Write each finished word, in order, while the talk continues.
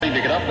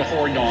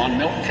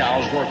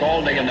cows, work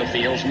all day in the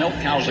fields, milk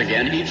cows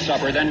again, eat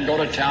supper, then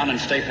go to town and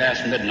stay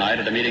past midnight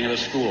at a meeting of the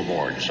school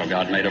board. So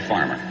God made a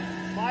farmer.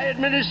 My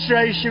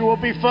administration will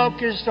be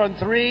focused on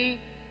three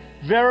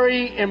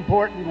very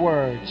important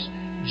words: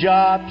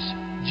 jobs,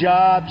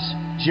 jobs,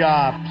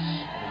 jobs.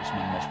 A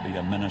policeman must be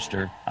a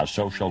minister, a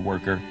social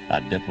worker,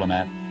 a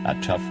diplomat, a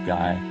tough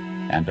guy,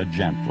 and a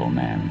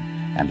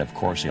gentleman. And of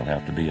course he'll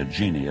have to be a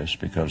genius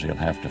because he'll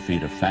have to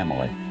feed a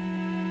family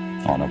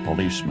on a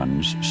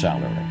policeman's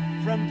salary.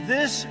 From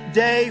this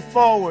day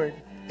forward,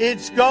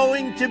 it's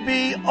going to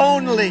be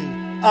only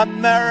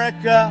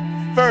America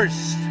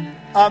first.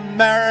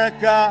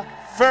 America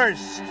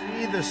first.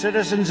 We, the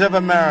citizens of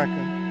America,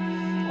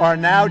 are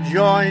now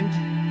joined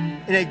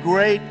in a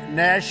great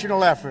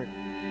national effort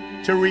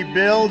to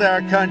rebuild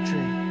our country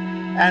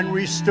and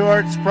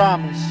restore its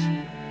promise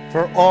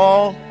for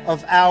all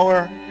of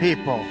our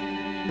people.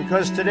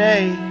 Because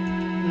today,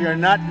 we are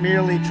not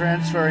merely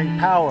transferring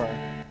power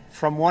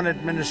from one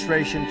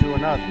administration to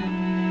another,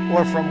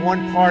 or from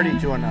one party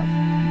to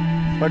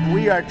another, but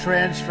we are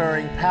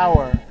transferring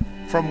power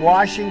from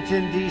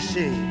Washington,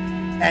 D.C.,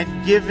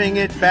 and giving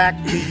it back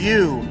to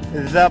you,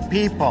 the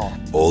people.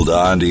 Hold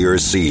on to your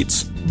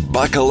seats.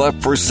 Buckle up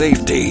for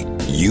safety.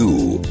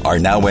 You are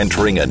now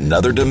entering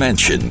another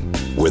dimension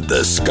with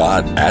the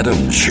Scott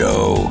Adams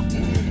Show.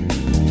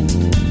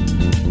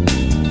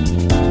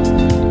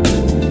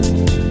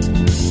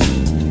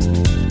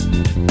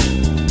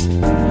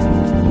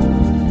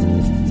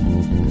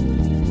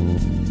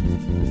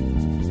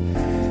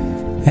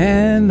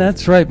 And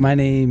that's right. My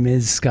name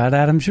is Scott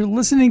Adams. You're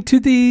listening to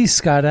the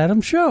Scott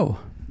Adams Show.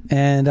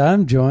 And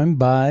I'm joined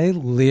by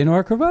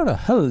Leonora Cravota.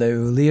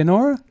 Hello,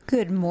 Leonora.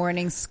 Good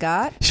morning,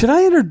 Scott. Should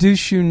I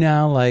introduce you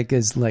now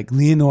as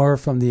Leonora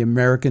from the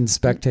American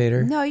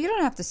Spectator? No, you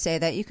don't have to say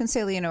that. You can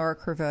say Leonora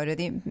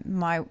Cravota.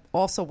 My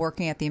also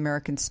working at the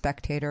American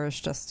Spectator is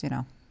just,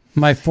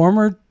 My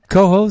former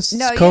co-host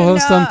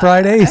on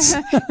Fridays?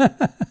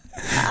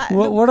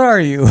 What are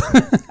you?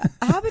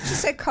 How about you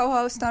say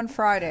co-host on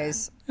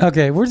Fridays?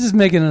 Okay, we're just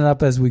making it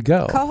up as we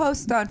go.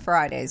 Co-host on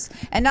Fridays.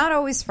 And not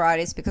always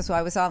Fridays, because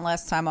I was on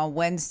last time on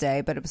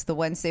Wednesday, but it was the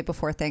Wednesday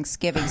before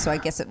Thanksgiving, so I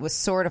guess it was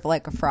sort of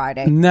like a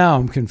Friday. Now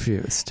I'm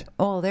confused.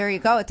 Oh, there you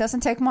go. It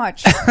doesn't take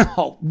much.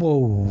 Oh,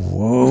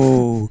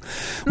 whoa.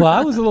 Well,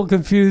 I was a little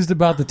confused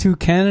about the two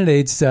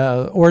candidates,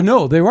 or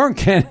no, they weren't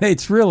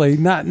candidates really,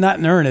 not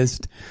in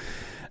earnest.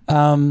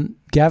 Gavin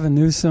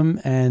Newsom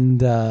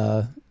and...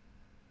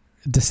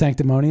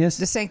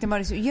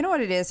 DeSanctimonious. You know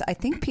what it is? I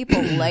think people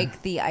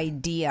like the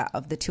idea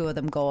of the two of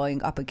them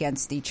going up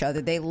against each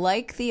other. They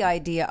like the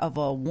idea of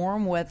a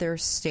warm weather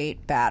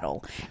state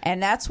battle.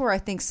 And that's where I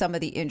think some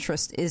of the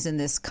interest is in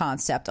this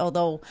concept.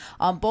 Although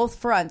on both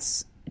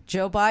fronts,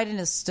 Joe Biden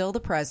is still the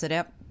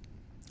president.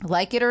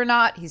 Like it or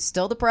not, he's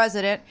still the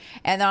president.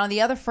 And on the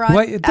other front...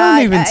 Wait, don't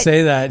even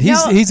say that.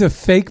 He's a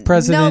fake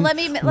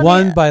president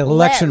won by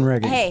election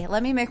rigging. Hey,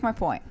 let me make my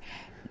point.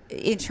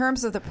 In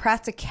terms of the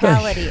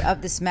practicality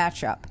of this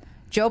matchup,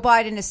 Joe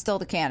Biden is still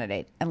the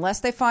candidate.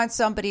 Unless they find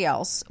somebody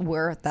else,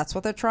 where that's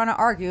what they're trying to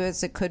argue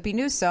is it could be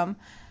Newsom,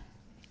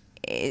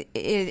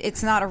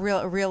 it's not a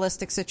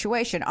realistic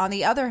situation. On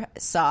the other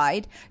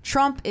side,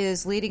 Trump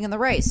is leading in the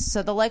race.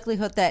 So the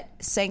likelihood that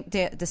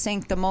the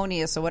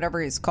sanctimonious, or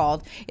whatever he's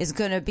called, is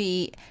going to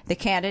be the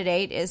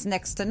candidate is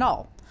next to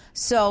null.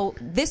 So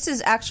this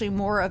is actually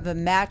more of a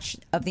match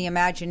of the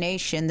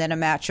imagination than a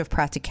match of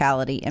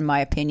practicality, in my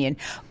opinion.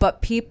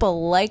 But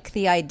people like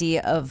the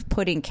idea of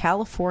putting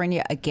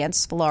California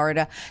against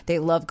Florida. They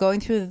love going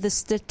through the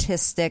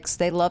statistics.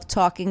 They love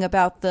talking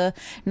about the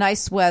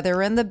nice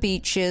weather and the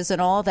beaches and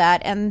all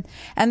that. And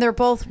they're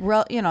both,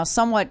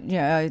 somewhat,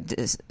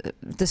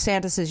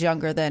 DeSantis is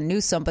younger than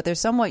Newsom, but they're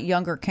somewhat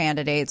younger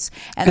candidates.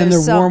 And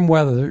they're warm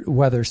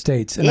weather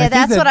states. And yeah,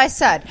 that's what I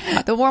said.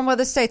 The warm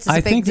weather states is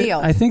a big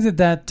deal. I think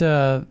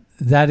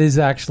that is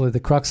actually the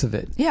crux of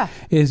it. Yeah,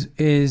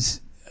 is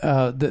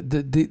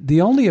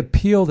the only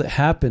appeal that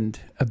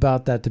happened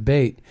about that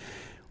debate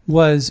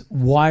was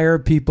why are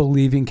people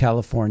leaving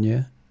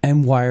California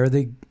and why are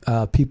they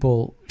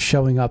people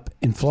showing up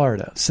in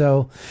Florida?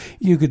 So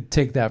you could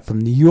take that from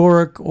New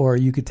York or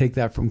you could take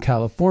that from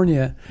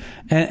California,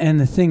 and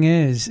the thing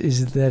is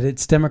that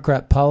it's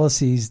Democrat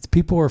policies.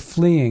 People are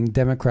fleeing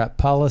Democrat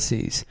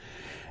policies,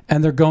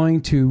 and they're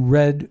going to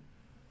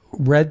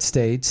red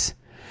states.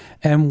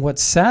 And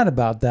what's sad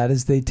about that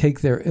is they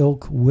take their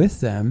ilk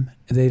with them.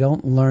 They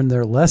don't learn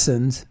their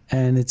lessons,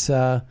 and it's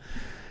a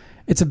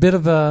bit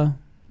of a,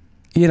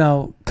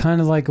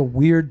 kind of like a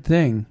weird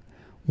thing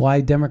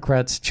why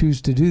Democrats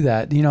choose to do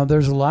that.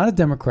 There's a lot of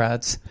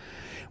Democrats.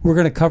 We're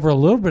going to cover a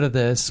little bit of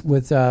this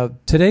with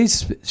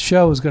today's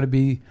show is going to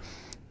be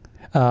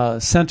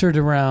centered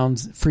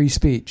around free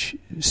speech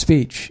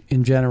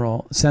in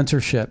general,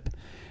 censorship,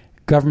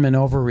 government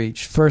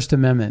overreach, First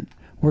Amendment.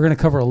 We're going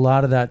to cover a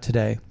lot of that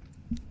today.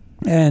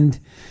 And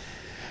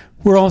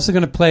we're also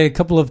going to play a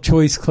couple of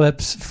choice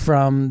clips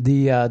from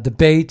the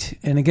debate.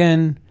 And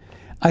again,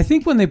 I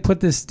think when they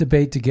put this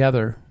debate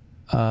together,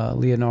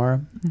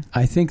 Leonora,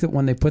 I think that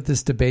when they put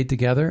this debate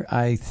together,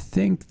 I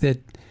think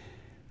that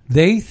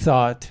they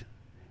thought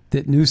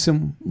that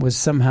Newsom was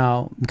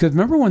somehow, because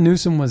remember when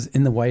Newsom was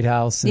in the White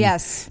House and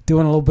Yes.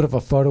 doing a little bit of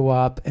a photo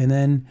op, and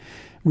then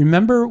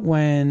remember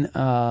when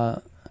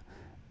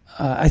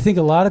I think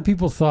a lot of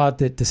people thought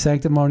that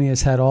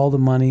DeSanctimonious had all the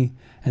money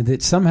and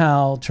that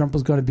somehow Trump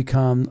was going to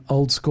become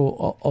old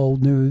school,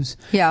 old news.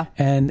 Yeah.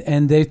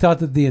 And they thought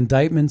that the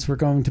indictments were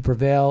going to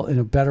prevail in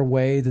a better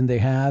way than they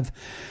have.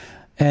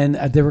 And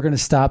they were going to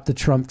stop the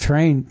Trump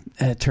train.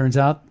 And it turns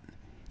out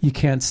you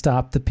can't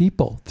stop the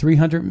people.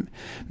 300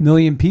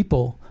 million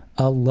people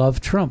love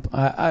Trump.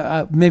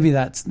 Maybe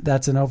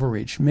that's an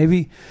overreach.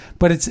 Maybe,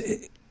 but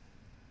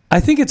I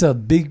think it's a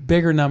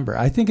bigger number.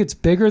 I think it's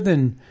bigger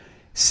than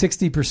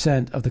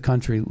 60% of the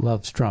country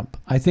loves Trump.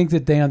 I think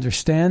that they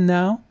understand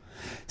now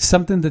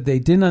something that they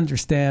didn't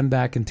understand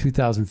back in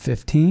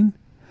 2015.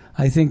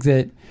 I think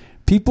that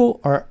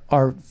people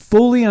are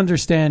fully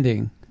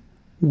understanding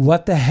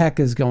what the heck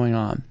is going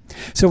on.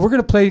 So we're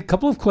going to play a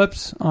couple of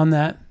clips on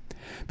that.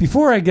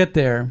 Before I get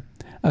there,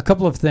 a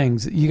couple of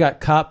things. You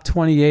got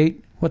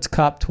COP28. What's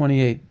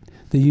COP28?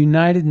 The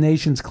United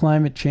Nations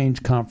Climate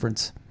Change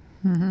Conference,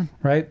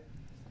 right?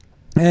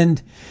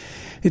 And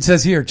it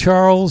says here,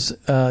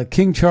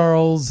 King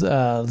Charles,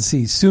 let's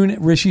see,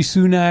 Rishi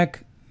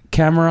Sunak,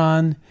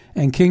 Cameron,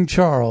 and King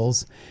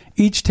Charles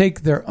each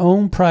take their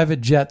own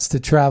private jets to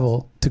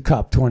travel to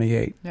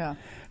COP28. Yeah.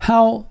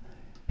 How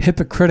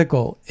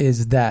hypocritical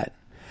is that?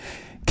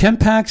 Ken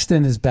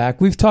Paxton is back.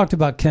 We've talked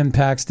about Ken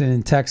Paxton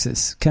in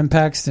Texas. Ken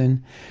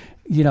Paxton,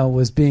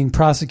 was being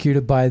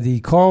prosecuted by the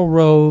Karl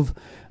Rove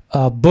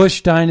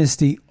Bush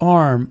dynasty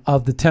arm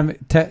of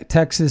the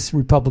Texas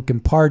Republican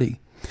Party.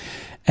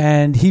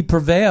 And he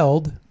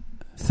prevailed,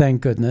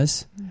 thank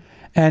goodness.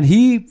 And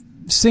he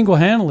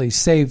single-handedly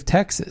saved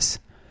Texas.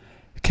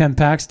 Ken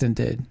Paxton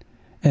did.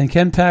 And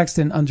Ken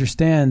Paxton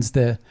understands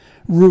the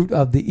root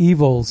of the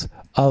evils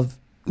of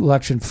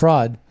election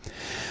fraud.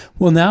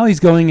 Well, now he's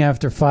going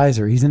after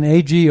Pfizer. He's an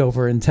AG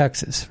over in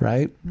Texas,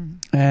 right?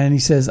 Mm-hmm. And he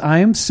says, I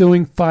am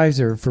suing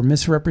Pfizer for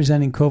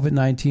misrepresenting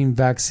COVID-19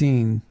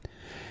 vaccine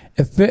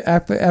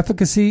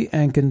efficacy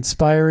and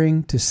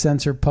conspiring to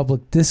censor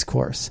public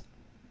discourse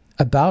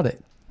about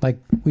it. Like,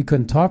 we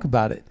couldn't talk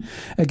about it.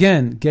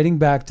 Again, getting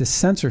back to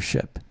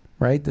censorship,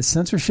 right? The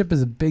censorship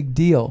is a big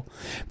deal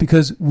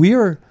because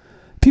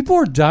people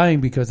are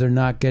dying because they're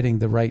not getting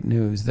the right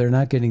news. They're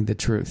not getting the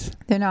truth.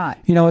 They're not.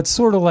 It's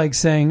sort of like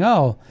saying,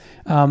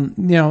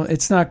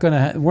 it's not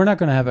going to, we're not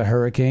going to have a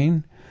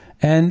hurricane.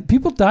 And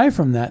people die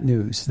from that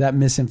news, that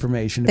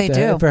misinformation. They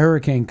do. If a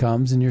hurricane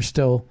comes and you're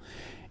still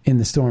in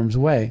the storm's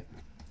way.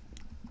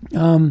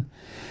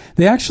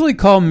 They actually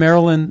call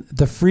Maryland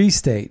the free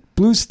state.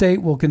 Blue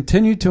state will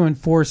continue to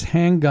enforce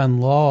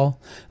handgun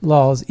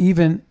laws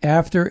even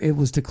after it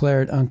was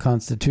declared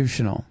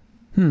unconstitutional.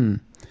 All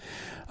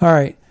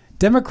right.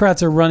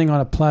 Democrats are running on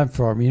a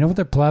platform. You know what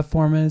their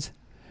platform is?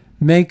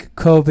 Make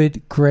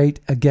COVID great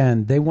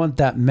again. They want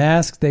that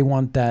mask. They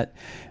want that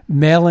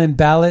mail-in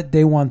ballot.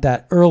 They want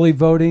that early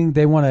voting.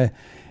 They want to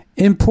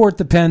import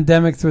the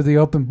pandemic through the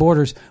open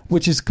borders,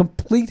 which is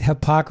complete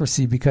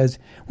hypocrisy because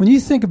when you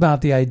think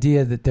about the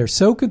idea that they're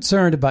so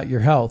concerned about your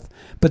health,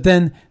 but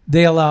then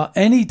they allow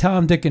any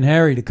Tom, Dick, and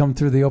Harry to come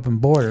through the open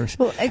borders.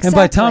 Well, exactly. And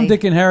by Tom,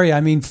 Dick, and Harry,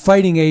 I mean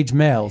fighting age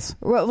males.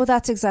 Well,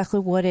 that's exactly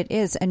what it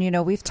is. And,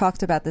 we've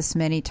talked about this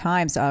many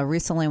times.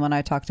 Recently, when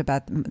I talked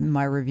about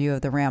my review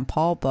of the Rand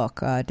Paul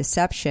book,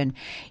 Deception,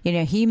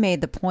 he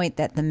made the point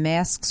that the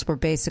masks were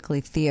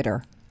basically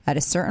theater. At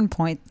a certain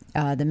point,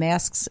 the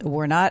masks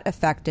were not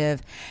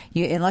effective.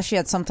 Unless you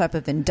had some type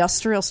of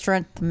industrial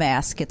strength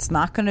mask, it's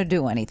not going to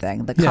do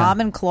anything. The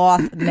common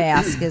cloth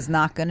mask is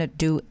not going to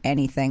do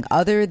anything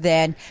other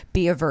than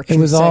be a virtue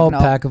signal. It was all a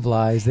pack of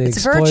lies.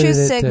 It's virtue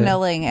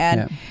signaling,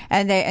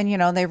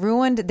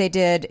 they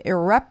did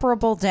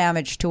irreparable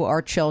damage to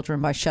our children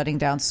by shutting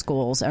down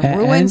schools and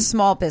ruined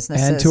small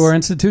businesses. And to our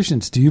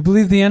institutions. Do you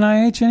believe the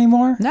NIH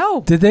anymore? No.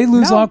 Did they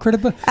lose all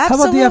credibility?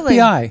 Absolutely. How about the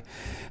FBI?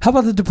 How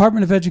about the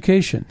Department of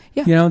Education?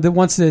 Yeah. That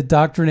wants to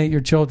indoctrinate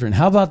your children.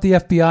 How about the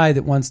FBI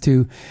that wants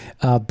to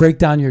break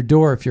down your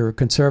door if you're a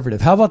conservative?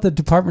 How about the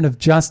Department of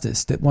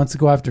Justice that wants to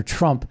go after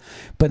Trump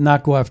but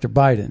not go after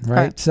Biden,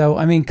 right? So,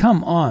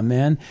 come on,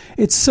 man.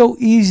 It's so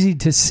easy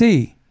to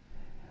see,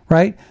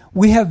 right?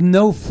 We have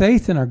no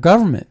faith in our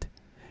government.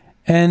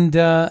 And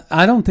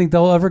I don't think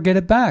they'll ever get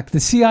it back. The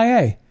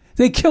CIA,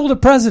 they killed a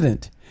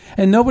president.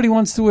 And nobody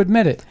wants to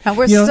admit it. And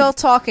we're still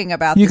talking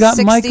about this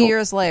 60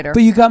 years later.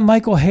 But you got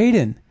Michael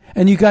Hayden.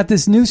 And you got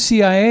this new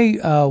CIA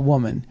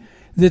woman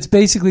that's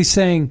basically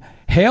saying,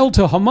 hail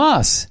to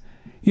Hamas,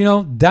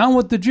 down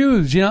with the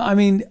Jews.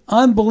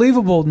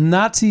 Unbelievable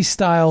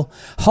Nazi-style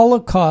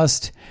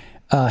Holocaust,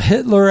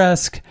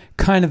 Hitler-esque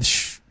kind of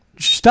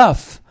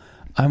stuff.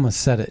 I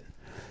almost said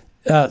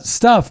it.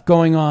 Stuff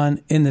going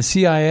on in the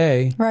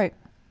CIA. Right.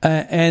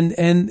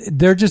 And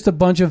they're just a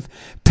bunch of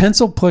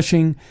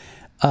pencil-pushing,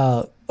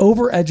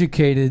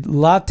 overeducated,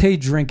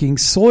 latte-drinking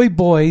soy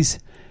boys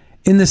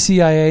in the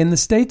CIA and the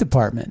State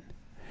Department.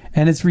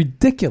 And it's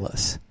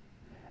ridiculous.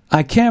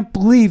 I can't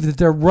believe that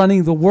they're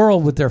running the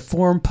world with their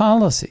foreign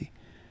policy.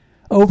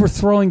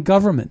 overthrowing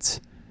governments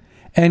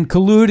and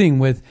colluding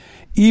with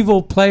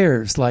evil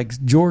players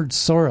like George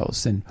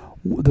Soros and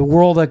the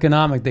World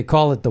Economic, they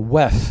call it the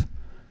WEF.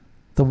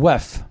 The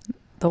WEF.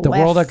 The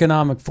World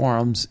Economic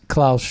Forum's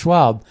Klaus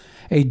Schwab,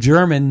 a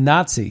German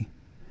Nazi.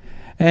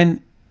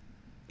 And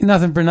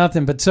nothing for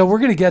nothing. But so we're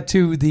going to get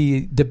to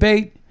the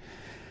debate.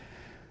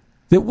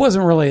 It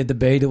wasn't really a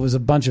debate. It was a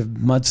bunch of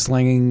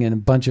mudslinging and a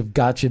bunch of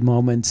gotcha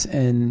moments.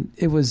 And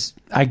it was,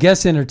 I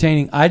guess,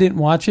 entertaining. I didn't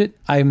watch it.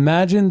 I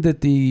imagine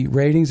that the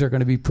ratings are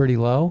going to be pretty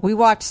low. We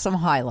watched some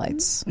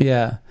highlights.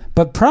 Yeah.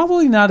 But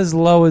probably not as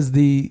low as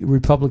the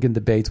Republican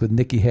debates with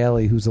Nikki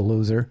Haley, who's a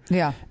loser.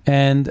 Yeah.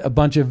 And a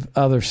bunch of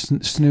other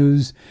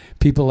snooze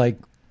people like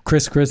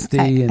Chris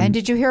Christie. And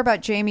did you hear about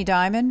Jamie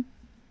Dimon,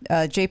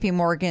 JP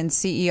Morgan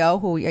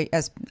CEO, who,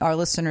 as our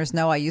listeners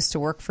know, I used to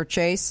work for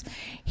Chase.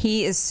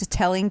 He is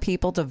telling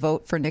people to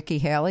vote for Nikki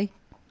Haley.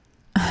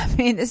 I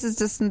mean, this is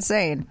just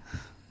insane.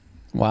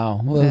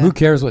 Wow. Well, who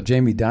cares what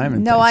Jamie Dimon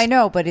thinks? No, I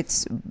know, but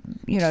it's,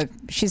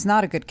 she's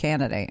not a good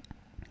candidate.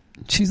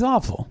 She's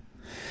awful.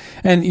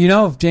 And,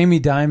 if Jamie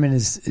Dimon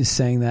is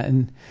saying that,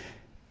 and,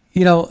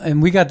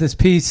 and we got this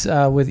piece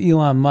with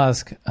Elon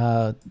Musk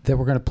that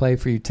we're going to play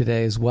for you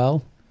today as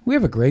well. We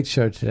have a great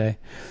show today.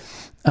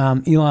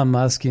 Elon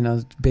Musk,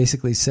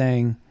 basically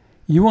saying,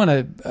 you want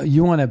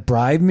to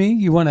bribe me?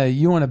 You want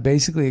to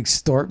basically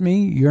extort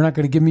me? You're not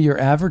going to give me your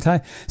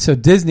advertising? So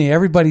Disney,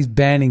 everybody's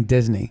banning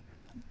Disney.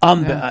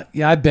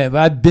 I've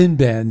been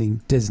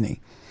banning Disney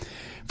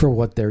for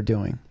what they're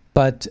doing.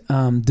 But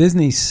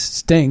Disney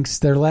stinks.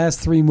 Their last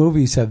 3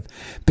 movies have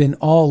been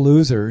all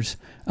losers.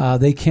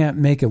 They can't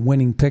make a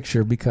winning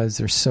picture because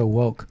they're so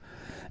woke.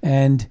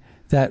 And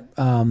that,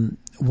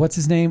 what's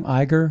his name?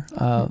 Iger?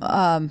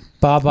 Bob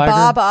Iger?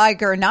 Bob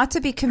Iger, not to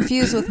be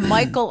confused with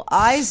Michael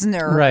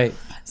Eisner. Right.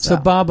 So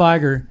Bob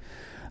Iger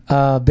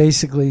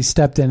basically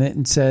stepped in it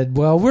and said,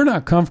 well, we're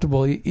not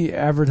comfortable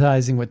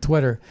advertising with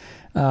Twitter.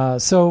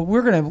 So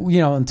we're going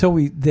to, until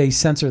they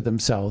censor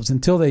themselves,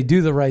 until they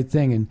do the right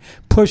thing and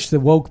push the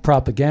woke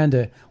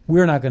propaganda,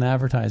 we're not going to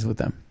advertise with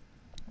them.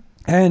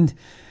 And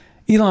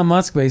Elon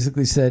Musk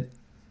basically said,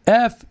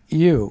 F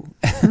you.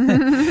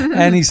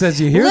 And he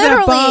says, you hear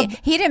that, Bob?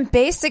 He didn't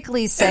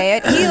basically say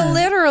it. He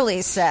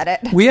literally said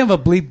it. We have a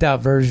bleeped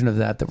out version of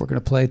that we're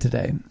going to play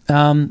today.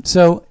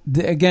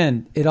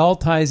 Again, it all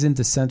ties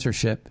into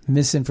censorship,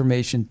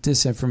 misinformation,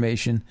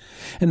 disinformation,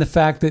 and the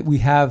fact that we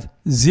have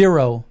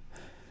zero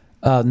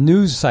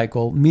news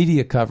cycle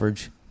media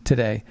coverage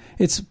today.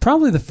 It's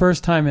probably the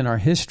first time in our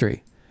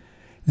history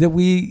that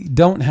we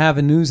don't have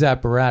a news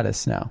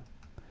apparatus now,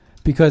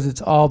 because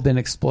it's all been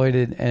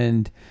exploited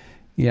and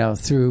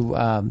through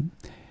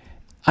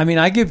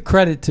I give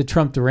credit to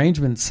Trump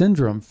derangement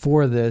syndrome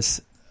for this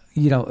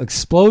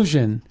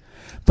explosion,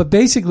 but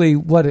basically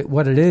what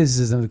it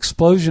is an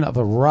explosion of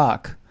a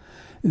rock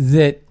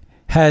that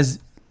has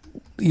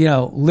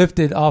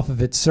lifted off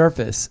of its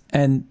surface,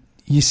 and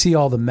you see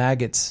all the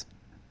maggots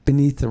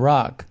beneath the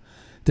rock.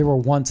 They were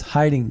once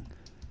hiding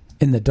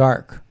in the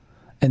dark,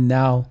 and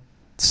now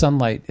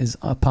sunlight is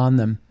upon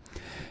them,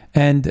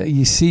 and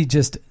you see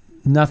just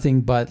nothing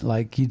but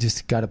you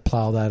just got to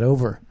plow that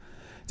over.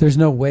 There's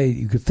no way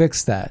you could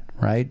fix that,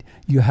 right?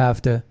 You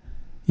have to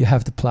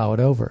plow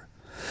it over.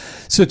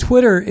 So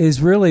Twitter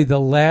is really the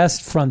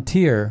last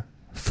frontier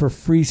for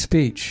free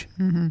speech,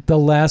 the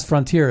last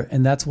frontier,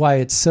 and that's why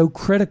it's so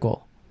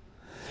critical.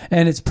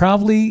 And it's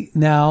probably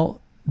now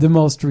the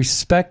most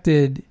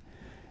respected,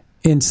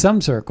 in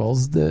some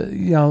circles,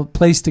 the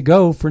place to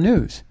go for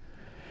news.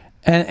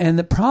 And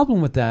the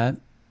problem with that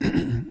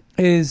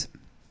is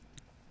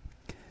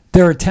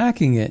they're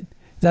attacking it.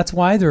 That's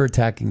why they're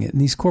attacking it. And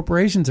these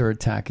corporations are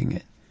attacking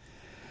it.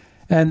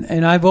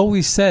 And I've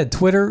always said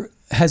Twitter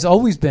has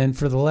always been,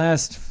 for the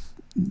last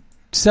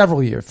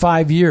several years,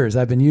 5 years,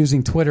 I've been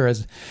using Twitter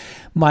as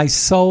my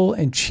sole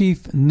and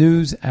chief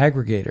news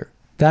aggregator.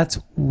 That's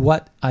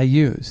what I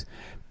use.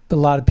 A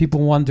lot of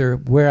people wonder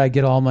where I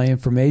get all my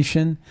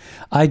information.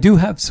 I do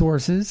have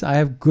sources. I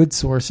have good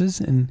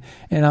sources, and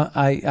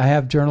I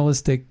have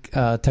journalistic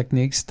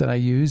techniques that I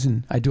use,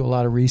 and I do a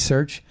lot of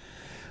research.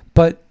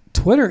 But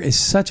Twitter is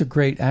such a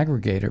great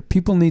aggregator.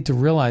 People need to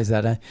realize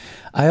that.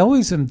 I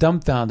always am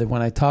dumbfounded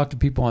when I talk to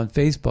people on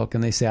Facebook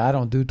and they say, I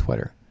don't do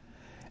Twitter.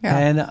 Yeah.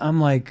 And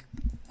I'm like,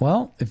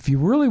 well, if you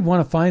really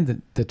want to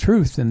find the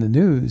truth in the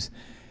news,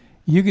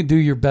 you can do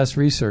your best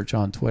research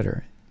on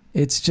Twitter.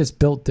 It's just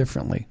built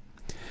differently.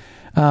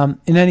 In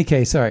any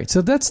case, all right. So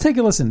let's take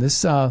a listen.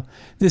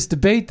 This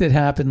debate that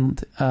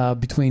happened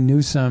between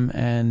Newsom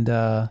and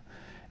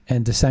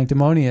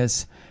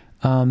DeSanctimonious,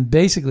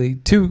 basically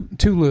two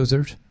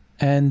losers.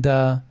 And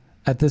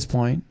at this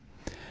point,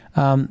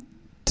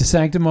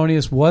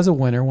 DeSanctimonious was a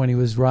winner when he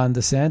was Ron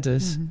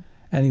DeSantis,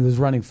 and he was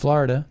running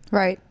Florida.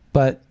 Right.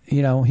 But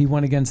he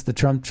went against the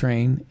Trump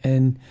train,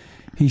 and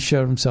he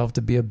showed himself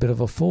to be a bit of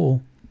a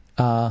fool,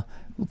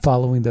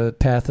 following the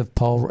path of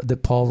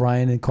Paul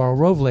Ryan and Karl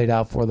Rove laid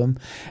out for them,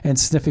 and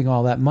sniffing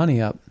all that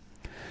money up.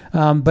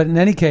 But in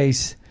any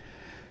case,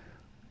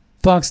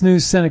 Fox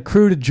News sent a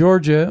crew to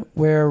Georgia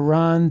where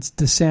Ron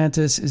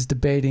DeSantis is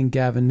debating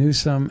Gavin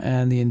Newsom,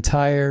 and the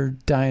entire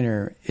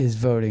diner is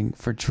voting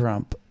for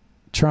Trump.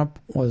 Trump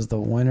was the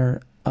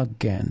winner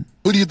again.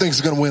 Who do you think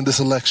is going to win this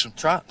election?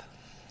 Trump.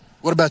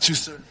 What about you,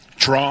 sir?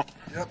 Trump.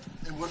 Yep.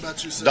 And what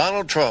about you, sir?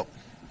 Donald Trump.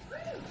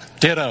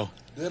 Ditto.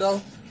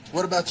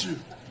 What about you?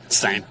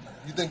 Same.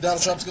 You think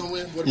Donald Trump's going to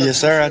win? What about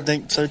Yes, sir. I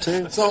think so,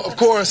 too. So, of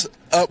course,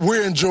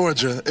 we're in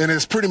Georgia, and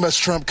it's pretty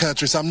much Trump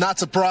country, so I'm not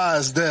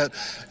surprised that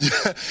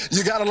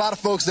you got a lot of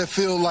folks that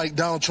feel like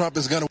Donald Trump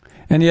is going to win.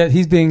 And yet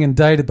he's being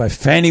indicted by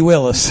Fani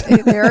Willis.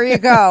 There you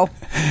go.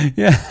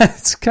 Yeah,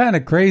 it's kind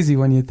of crazy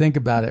when you think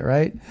about it,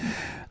 right?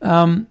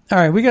 All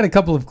right, we got a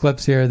couple of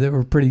clips here that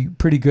were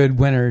pretty good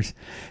winners.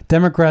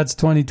 Democrats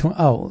 2020.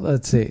 Oh,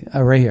 let's see.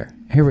 Right here.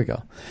 Here we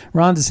go.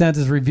 Ron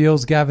DeSantis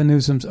reveals Gavin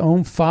Newsom's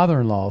own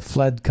father-in-law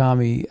fled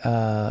commie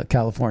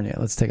California.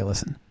 Let's take a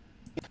listen.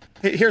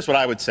 Here's what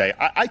I would say.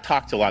 I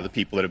talked to a lot of the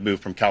people that have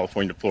moved from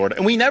California to Florida,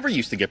 and we never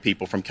used to get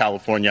people from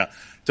California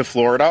to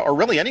Florida or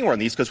really anywhere in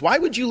these, because why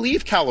would you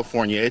leave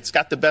California? It's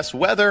got the best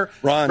weather,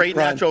 great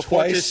natural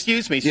forces.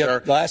 Excuse me,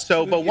 sir.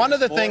 But one of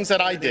the things that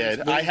I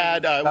did, I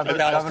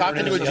was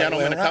talking to a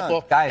gentleman,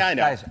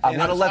 Guys, I'm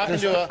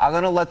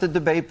going to let the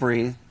debate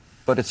breathe.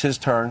 But it's his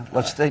turn.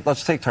 Let's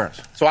take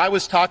turns. So I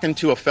was talking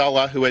to a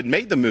fella who had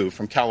made the move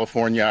from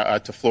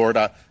California to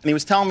Florida, and he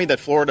was telling me that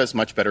Florida is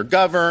much better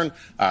governed,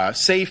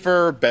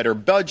 safer, better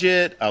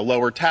budget,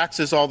 lower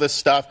taxes, all this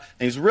stuff. And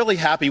he was really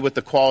happy with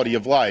the quality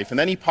of life. And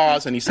then he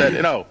paused and he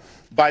said,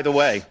 by the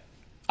way,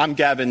 I'm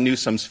Gavin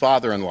Newsom's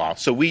father-in-law.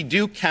 So we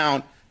do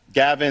count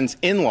Gavin's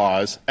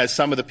in-laws as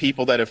some of the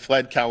people that have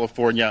fled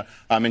California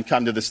and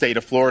come to the state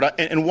of Florida.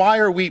 And why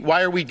are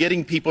we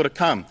getting people to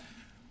come?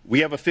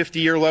 We have a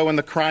 50-year low in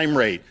the crime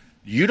rate.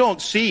 You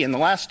don't see in the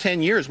last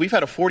 10 years, we've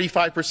had a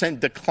 45%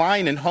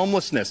 decline in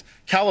homelessness.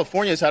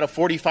 California's had a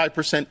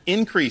 45%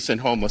 increase in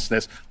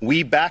homelessness.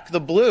 We back the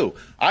blue.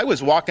 I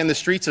was walking the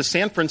streets of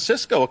San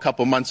Francisco a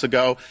couple months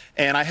ago,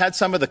 and I had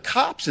some of the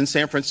cops in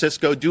San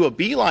Francisco do a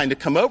beeline to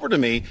come over to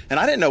me, and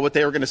I didn't know what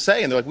they were going to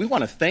say. And they're like, we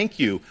want to thank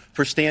you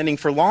for standing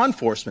for law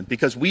enforcement,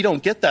 because we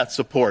don't get that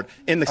support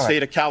in the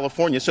state of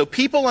California. So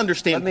people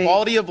understand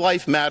quality of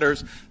life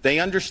matters. They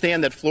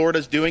understand that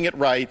Florida's doing it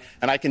right,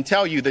 and I can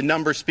tell you the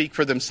numbers speak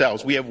for themselves.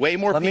 We have way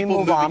more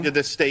people moving to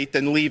this state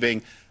than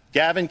leaving.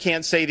 Gavin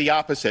can't say the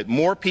opposite.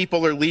 More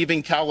people are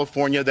leaving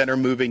California than are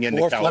moving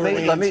into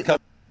California.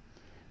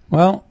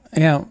 Well,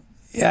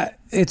 yeah,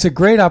 it's a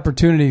great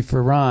opportunity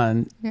for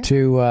Ron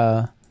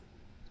to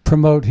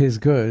promote his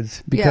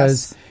goods,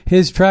 because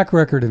his track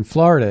record in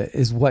Florida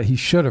is what he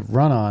should have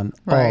run on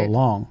all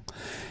along,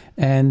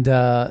 and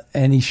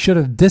he should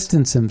have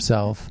distanced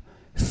himself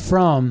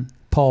from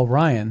Paul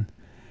Ryan,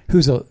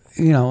 who's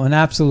an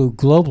absolute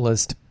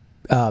globalist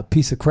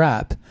piece of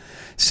crap.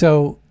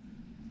 So,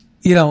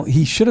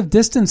 he should have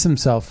distanced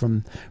himself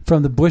from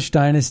the Bush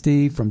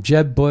dynasty, from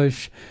Jeb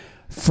Bush,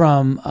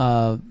 from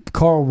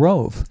Karl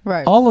Rove.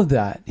 Right. All of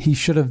that he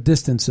should have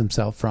distanced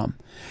himself from.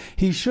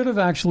 He should have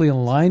actually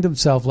aligned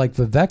himself, like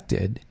Vivek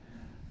did,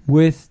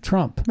 with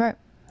Trump. Right.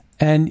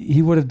 And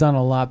he would have done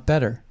a lot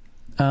better.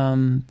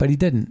 But he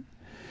didn't.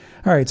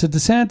 All right, so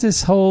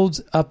DeSantis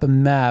holds up a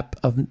map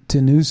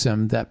to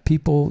Newsom that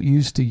people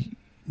used to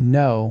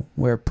know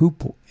where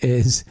poop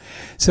is.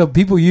 So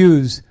people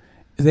use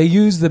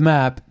the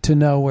map to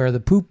know where the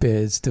poop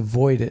is, to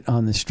void it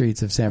on the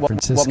streets of San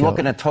Francisco. Well, I'm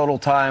looking at total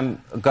time.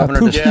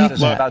 Governor DeSantis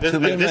about 2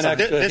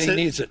 minutes. He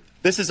needs it.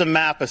 This is a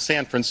map of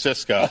San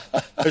Francisco.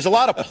 There's a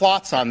lot of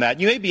plots on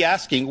that. You may be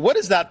asking, what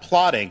is that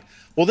plotting?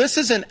 Well, this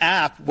is an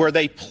app where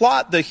they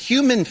plot the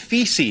human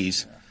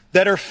feces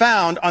that are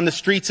found on the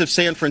streets of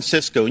San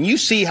Francisco. And you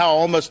see how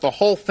almost the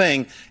whole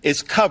thing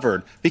is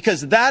covered,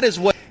 because that is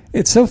what...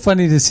 It's so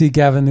funny to see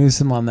Gavin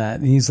Newsom on that,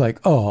 and he's like,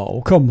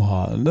 "Oh, come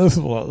on, this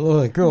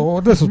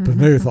is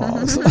beneath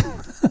us."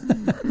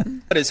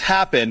 What has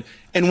happened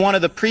in one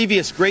of the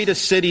previous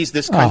greatest cities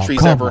this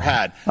country's ever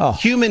had?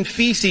 Human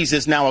feces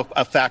is now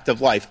a fact of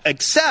life,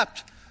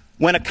 except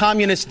when a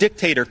communist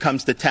dictator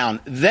comes to town.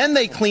 Then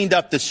they cleaned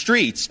up the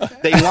streets.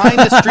 They lined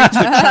the streets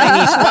with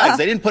Chinese flags.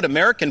 They didn't put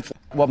American flags.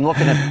 Well, I'm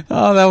looking at.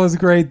 Oh, that was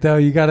great, though.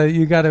 You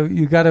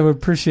gotta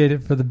appreciate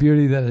it for the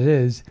beauty that it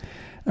is.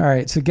 All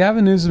right, so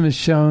Gavin Newsom has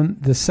shown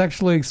the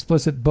sexually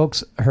explicit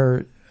books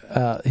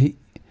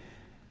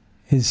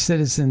his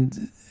citizens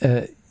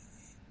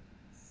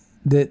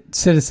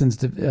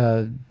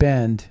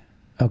banned.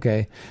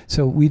 Okay,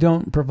 so we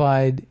don't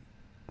provide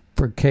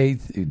for K.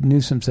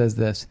 Newsom says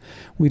this: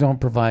 we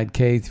don't provide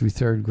K through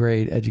third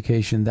grade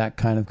education, that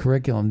kind of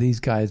curriculum.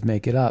 These guys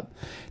make it up.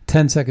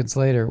 10 seconds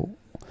later,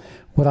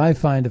 what I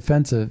find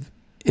offensive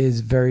is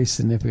very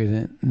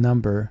significant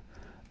number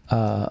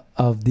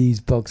of these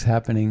books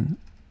happening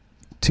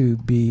to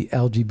be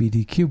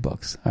LGBTQ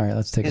books. All right,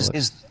 let's take a look.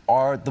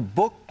 Are the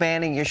book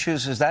banning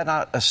issues, is that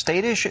not a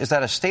state issue? Is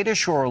that a state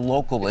issue or a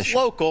local issue?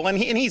 Local, and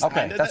he's...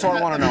 Okay, that's what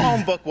I want to know. The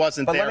home book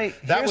wasn't there.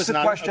 Here's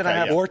the question I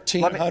have.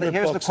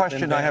 Here's the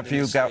question I have for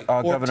you,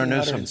 Governor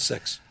Newsom.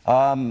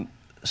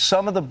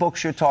 Some of the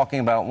books you're talking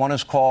about, one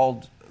is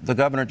called the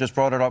governor just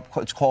brought it up.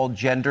 It's called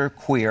Gender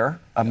Queer,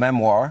 a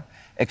memoir.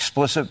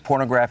 Explicit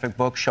pornographic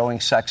book showing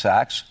sex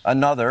acts.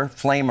 Another,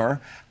 Flamer,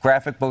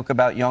 graphic book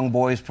about young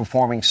boys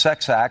performing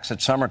sex acts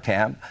at summer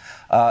camp.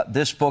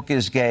 This book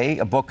is gay,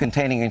 a book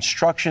containing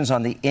instructions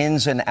on the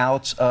ins and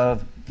outs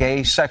of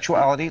gay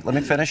sexuality. Let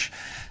me finish.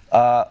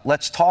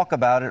 Let's Talk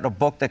About It, a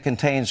book that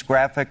contains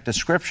graphic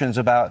descriptions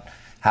about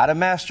how to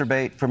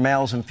masturbate for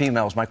males and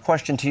females. My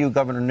question to you,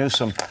 Governor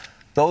Newsom,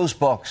 those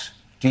books,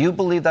 do you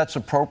believe that's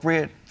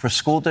appropriate for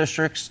school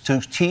districts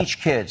to teach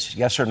kids?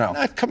 Yes or no?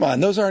 Come on,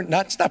 those aren't.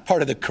 It's not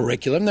part of the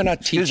curriculum. They're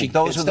not teaching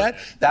those kids that.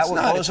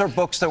 Those are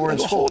books that were in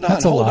school.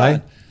 That's a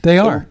lie. They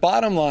are. The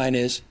bottom line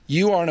is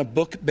you are on a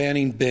book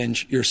banning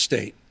binge. Your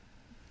state,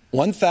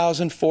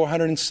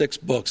 1,406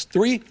 books,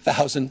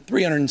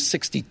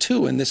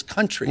 3,362 in this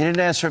country. You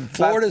didn't answer.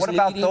 Florida's what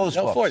about those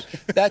books? Florida.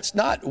 That's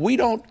not. We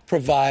don't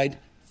provide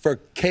for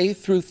K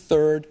through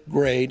third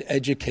grade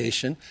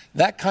education,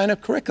 that kind of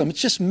curriculum. It's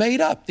just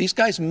made up. These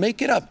guys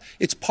make it up.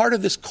 It's part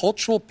of this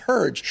cultural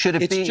purge. Should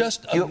it it's be?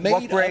 Just a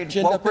What grade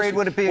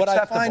would it be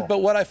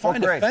acceptable? What I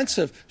find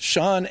offensive,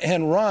 Sean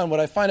and Ron, what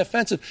I find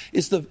offensive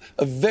is a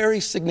very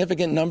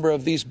significant number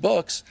of these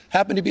books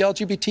happen to be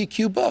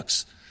LGBTQ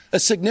books. A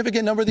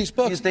significant number of these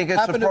books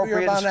happen to be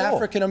about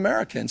African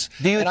Americans.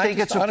 Do you think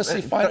it's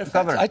honestly find it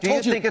Governor? I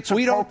told you think it's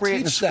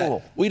appropriate in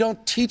school? We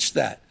don't teach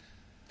that.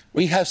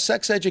 We have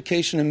sex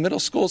education in middle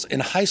schools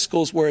and high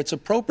schools where it's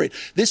appropriate.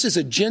 This is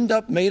a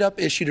ginned-up,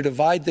 made-up issue to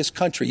divide this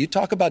country. You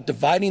talk about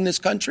dividing this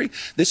country.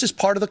 This is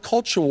part of the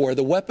culture war,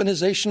 the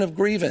weaponization of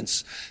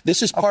grievance.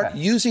 This is part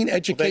using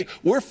education.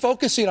 We're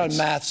focusing on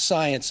math,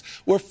 science.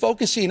 We're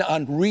focusing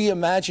on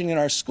reimagining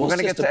our school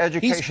system. We're going to get to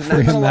education. He's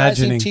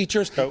criminalizing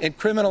teachers and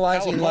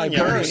criminalizing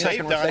librarians.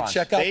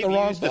 Check out the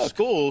wrong book. The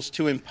schools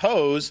to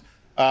impose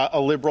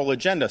a liberal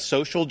agenda,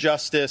 social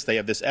justice. They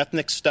have this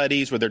ethnic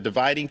studies where they're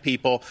dividing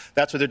people.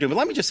 That's what they're doing. But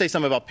let me just say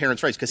something about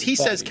parents' rights, because he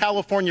says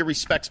California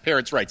respects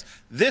parents' rights.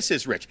 This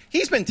is rich.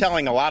 He's been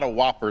telling a lot of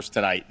whoppers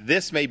tonight.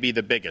 This may be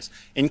the biggest.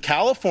 In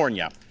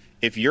California,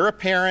 if you're a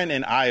parent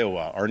in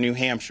Iowa or New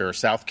Hampshire or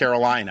South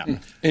Carolina,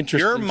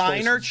 your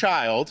minor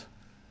child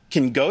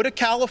can go to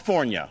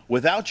California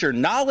without your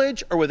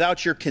knowledge or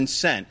without your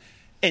consent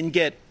and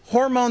get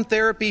hormone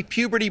therapy,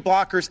 puberty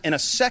blockers, and a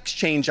sex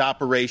change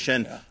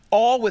operation,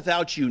 all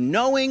without you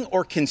knowing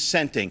or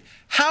consenting.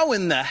 How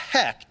in the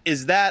heck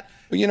is that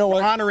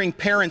honoring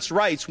parents'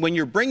 rights when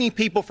you're bringing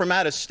people from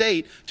out of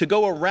state to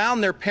go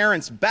around their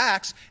parents'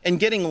 backs and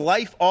getting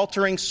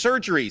life-altering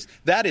surgeries?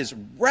 That is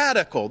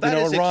radical. That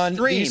is Ron,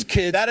 extreme. These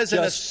kids that is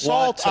an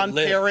assault on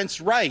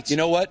parents' rights. You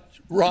know what,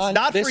 Ron? It's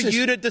not for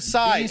you to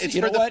decide. It's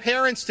for the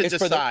parents to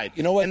decide.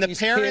 You know what? And the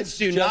parents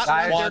do not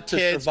want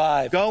their kids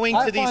going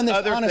to these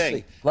other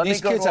things. Let me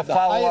go to a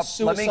follow-up.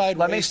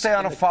 Let me stay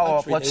on a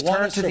follow-up. Let's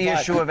turn to the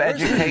issue of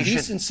education.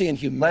 Decency and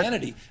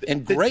humanity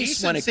and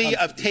grace when it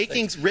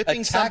comes of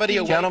ripping somebody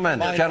away. Gentlemen,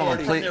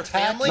 please. Their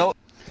family. No.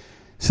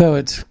 So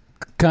it's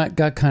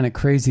got kind of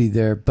crazy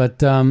there, but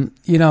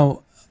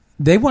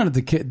they wanted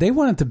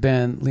to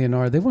ban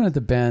Leonora. They wanted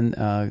to ban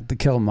To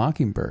Kill a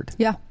Mockingbird.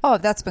 Yeah. Oh,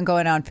 that's been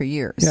going on for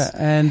years. Yeah,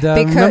 and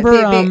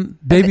remember,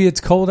 Baby It's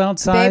Cold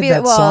Outside.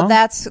 Song?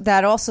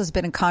 That also has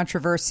been in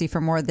controversy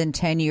for more than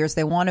 10 years.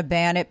 They want to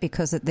ban it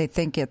because they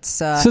think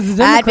it's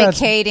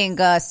advocating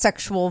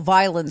sexual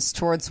violence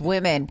towards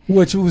women,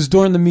 which was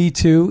during the Me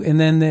Too, and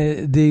then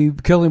the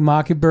Killing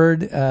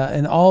Mockingbird,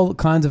 and all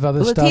kinds of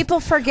other stuff. People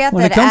forget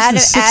that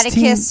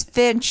Atticus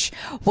Finch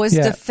was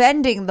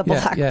defending the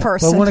black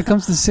person. But when it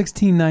comes to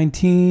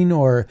 1619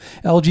 or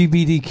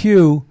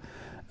LGBTQ,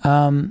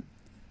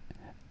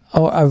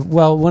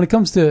 when it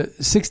comes to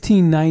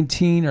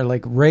 1619 or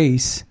like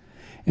race,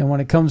 and when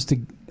it comes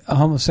to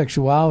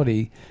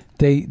homosexuality,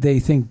 they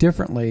think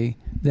differently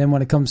than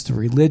when it comes to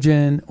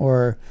religion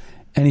or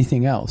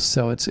anything else.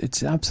 So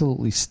it's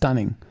absolutely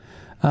stunning.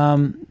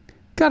 Got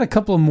a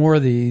couple of more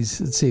of these.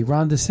 Let's see,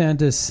 Ron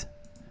DeSantis.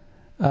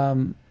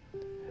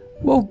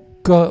 We'll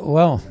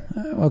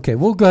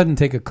go ahead and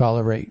take a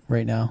caller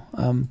right now.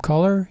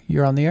 Caller,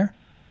 you're on the air.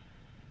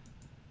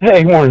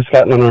 Hey, good morning,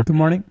 Scott Leonard. Good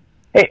morning.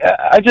 Hey,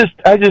 I just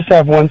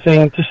have one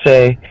thing to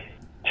say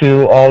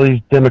to all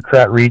these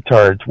Democrat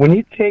retards. When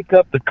you take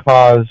up the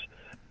cause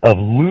of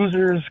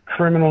losers,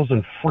 criminals,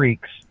 and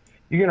freaks,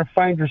 you're going to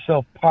find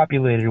yourself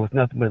populated with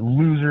nothing but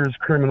losers,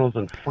 criminals,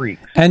 and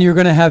freaks. And you're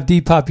going to have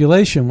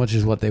depopulation, which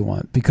is what they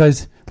want.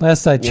 Because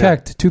last I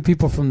checked, two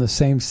people from the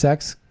same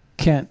sex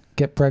can't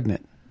get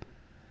pregnant.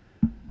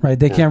 Right?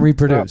 They can't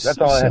reproduce. Well, that's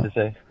all I had to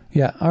say.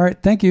 Yeah. All right.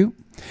 Thank you.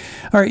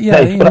 All right.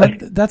 Yeah.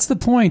 That's the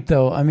point,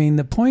 though. I mean,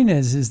 the point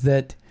is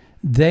that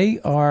they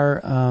are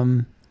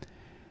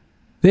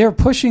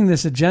pushing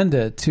this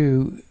agenda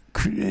to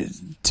create,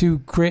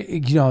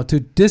 to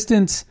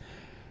distance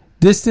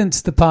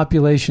the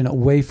population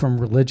away from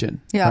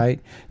religion. Yeah. Right.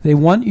 They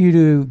want you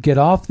to get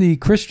off the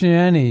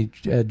Christianity,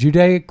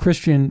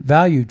 Judeo-Christian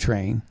value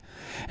train,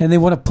 and they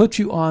want to put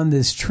you on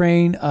this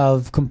train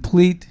of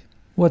complete.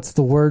 What's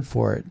the word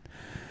for it?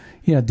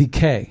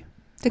 Decay.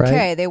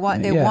 Decay. Right? They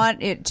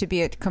want it to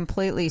be a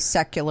completely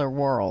secular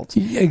world.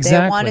 Exactly.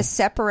 They want to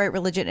separate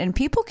religion, and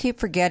people keep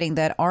forgetting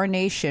that our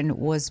nation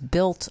was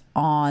built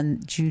on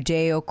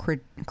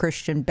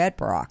Judeo-Christian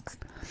bedrock.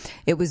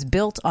 It was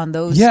built on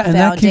those foundations.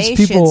 That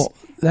keeps people.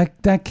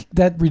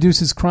 That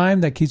reduces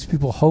crime. That keeps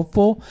people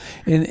hopeful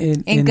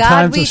in God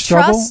times we of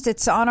struggle. Trust.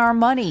 It's on our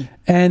money.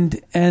 And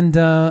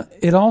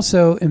it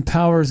also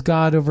empowers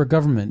God over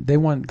government. They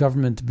want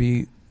government to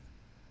be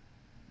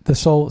the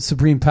sole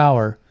supreme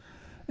power,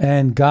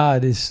 and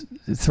God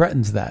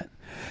threatens that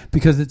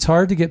because it's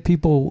hard to get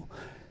people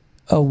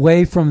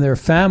away from their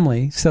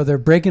family. So they're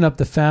breaking up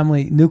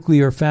the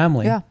nuclear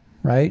family,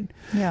 right?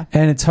 Yeah.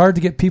 And it's hard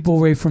to get people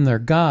away from their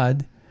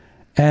God,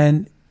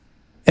 and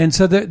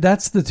so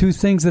that's the two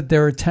things that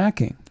they're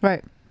attacking,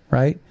 right?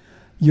 Right,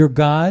 your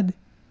God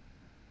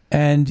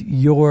and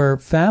your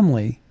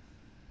family.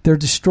 They're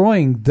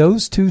destroying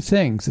those two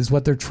things is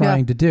what they're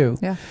trying to do.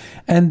 Yeah.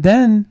 And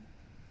then,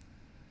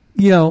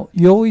 you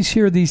always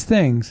hear these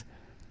things,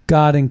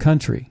 God and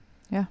country.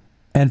 Yeah.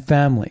 And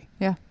family.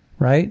 Yeah.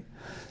 Right?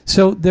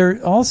 So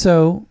they're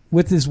also,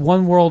 with this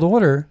one world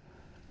order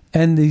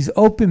and these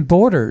open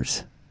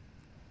borders,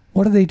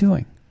 what are they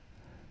doing?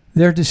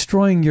 They're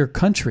destroying your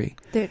country.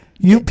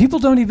 People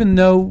don't even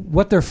know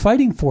what they're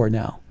fighting for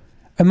now.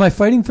 Am I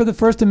fighting for the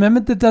First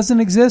Amendment that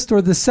doesn't exist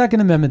or the Second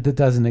Amendment that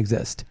doesn't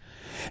exist?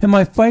 Am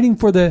I fighting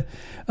for the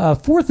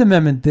Fourth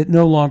Amendment that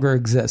no longer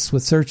exists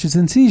with searches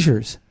and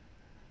seizures?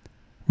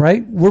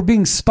 Right? We're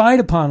being spied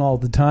upon all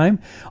the time.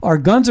 Our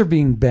guns are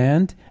being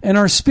banned and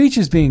our speech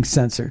is being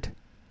censored.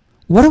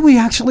 What are we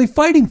actually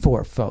fighting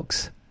for,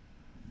 folks?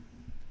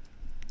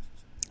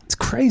 It's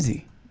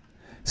crazy.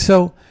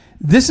 So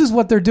this is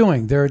what they're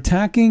doing. They're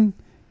attacking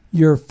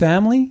your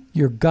family,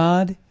 your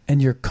God,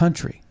 and your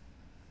country.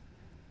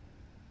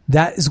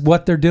 That is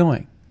what they're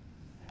doing.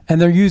 And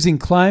they're using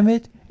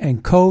climate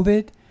and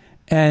COVID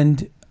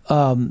and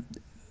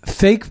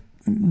fake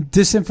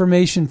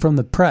disinformation from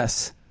the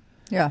press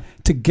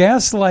to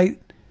gaslight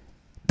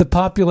the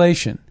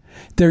population.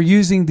 They're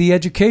using the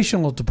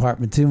educational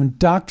department to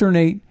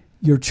indoctrinate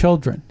your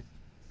children.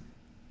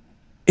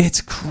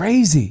 It's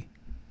crazy.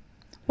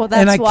 Well,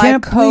 that's why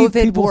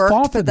COVID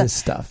worked for this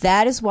stuff.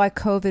 That is why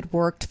COVID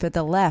worked for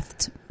the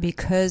left,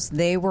 because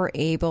they were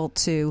able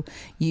to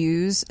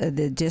use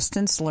the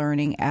distance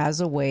learning as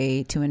a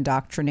way to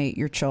indoctrinate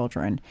your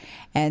children.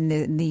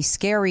 And the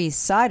scary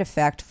side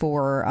effect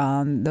for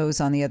those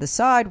on the other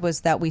side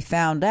was that we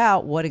found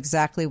out what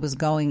exactly was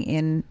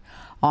going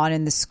on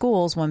in the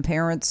schools when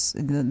parents,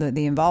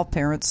 the involved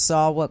parents,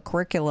 saw what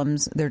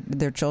curriculums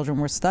their children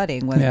were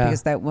studying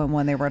because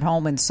when they were at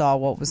home and saw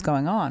what was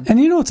going on. And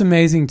what's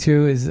amazing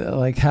too is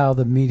like how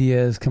the media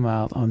has come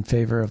out on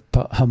favor of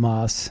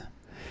Hamas,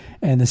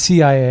 and the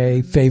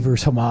CIA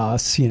favors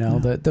Hamas.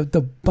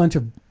 The bunch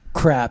of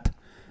crap.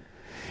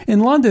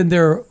 In London,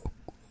 there are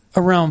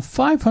around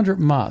 500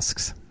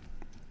 mosques.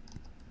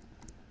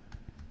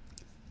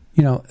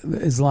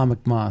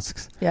 Islamic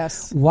mosques.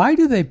 Yes. Why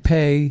do they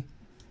pray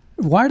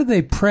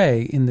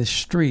in the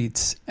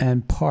streets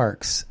and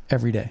parks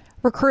every day?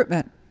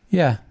 Recruitment.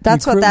 Yeah.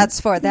 That's what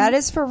that's for. That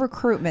is for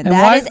recruitment.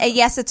 And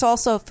yes, it's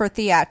also for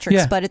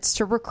theatrics, but it's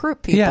to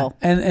recruit people. Yeah.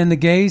 And the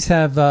gays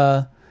have,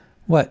 a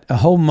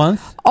whole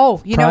month?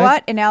 Oh, you know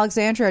what? In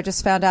Alexandria, I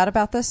just found out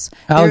about this.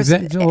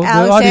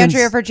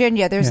 Alexandria,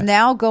 Virginia, there's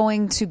now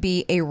going to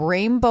be a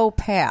rainbow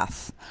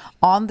path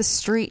on the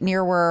street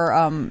near where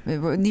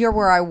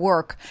I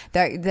work.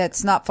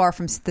 That's not far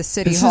from the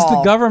city hall. This is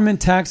the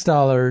government tax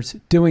dollars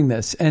doing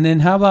this. And then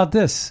how about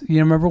this? You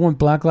remember when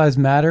Black Lives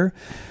Matter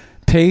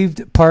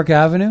paved Park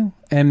Avenue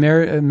and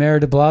Mayor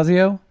de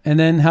Blasio? And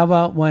then how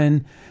about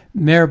when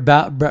Mayor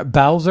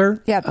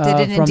Bowser did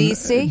it in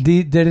D.C.?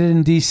 Did it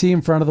in D.C.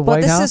 in front of the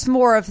White House? This is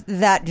more of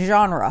that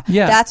genre.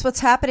 Yeah. That's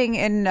what's happening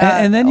in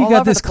and then you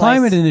got this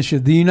climate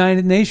initiative, the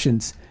United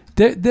Nations.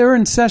 They're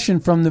in session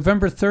from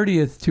November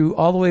 30th to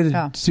all the way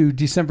to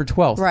December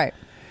 12th. Right.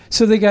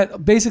 So they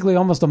got basically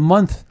almost a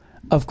month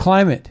of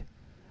climate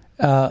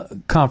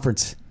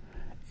conference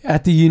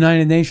at the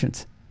United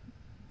Nations.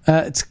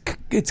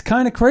 It's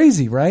kind of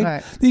crazy,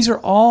 right? These are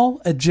all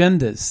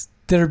agendas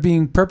that are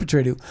being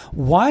perpetrated.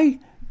 Why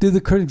do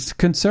the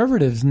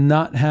conservatives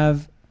not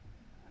have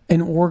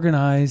an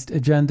organized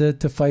agenda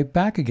to fight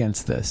back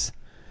against this?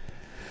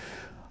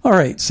 All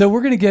right, so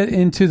we're going to get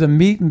into the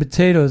meat and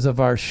potatoes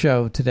of our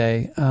show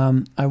today.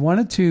 I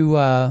wanted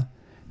to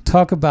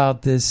talk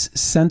about this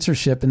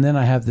censorship, and then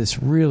I have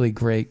this really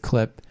great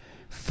clip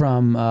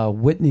from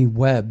Whitney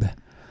Webb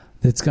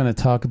that's going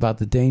to talk about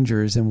the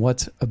dangers and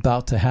what's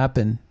about to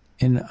happen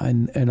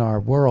in our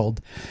world.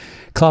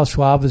 Klaus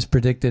Schwab has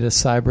predicted a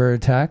cyber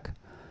attack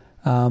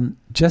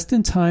just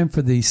in time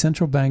for the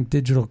central bank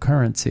digital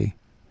currency.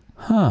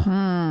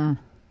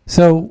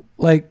 So,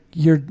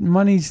 your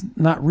money's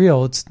not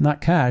real. It's not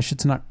cash.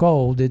 It's not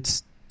gold.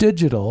 It's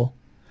digital.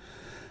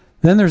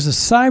 Then there's a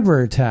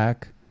cyber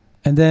attack,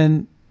 and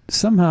then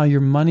somehow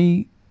your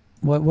money,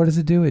 what does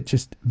it do? It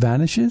just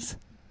vanishes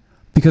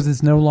because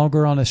it's no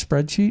longer on a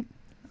spreadsheet.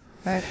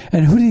 Right.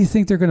 And who do you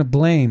think they're going to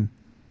blame?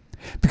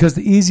 because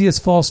the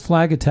easiest false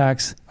flag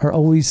attacks are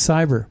always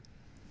cyber.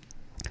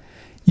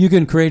 You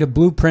can create a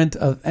blueprint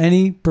of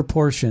any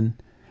proportion.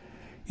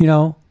 You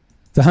know,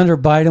 the Hunter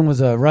Biden was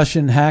a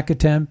Russian hack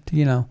attempt,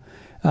 you know,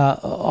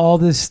 all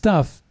this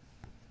stuff.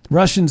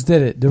 Russians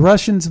did it. The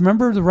Russians,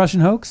 remember the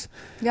Russian hoax?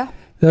 Yeah.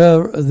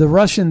 The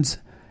Russians,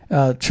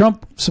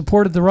 Trump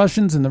supported the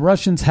Russians, and the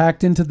Russians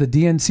hacked into the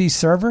DNC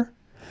server.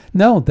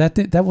 No, that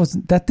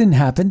didn't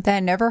happen.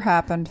 That never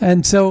happened.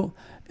 And so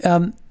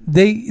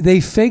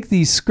they fake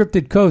these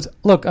scripted codes.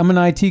 Look, I'm an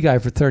IT guy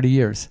for 30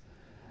 years.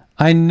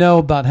 I know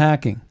about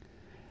hacking.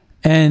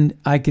 And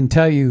I can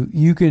tell you,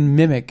 you can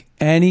mimic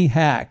any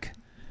hack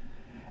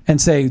and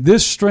say,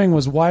 this string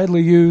was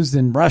widely used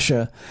in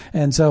Russia.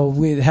 And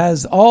so it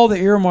has all the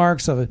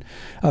earmarks of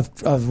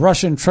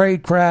Russian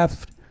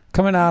tradecraft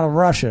coming out of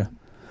Russia.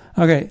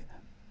 Okay.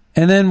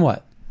 And then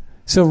what?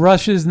 So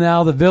Russia's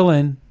now the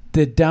villain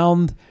that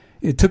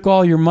it took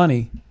all your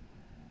money.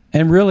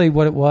 And really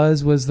what it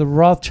was the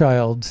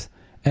Rothschilds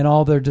and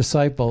all their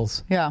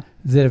disciples that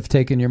have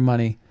taken your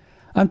money.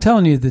 I'm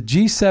telling you, the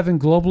G7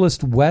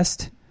 globalist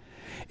West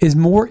is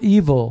more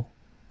evil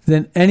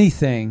than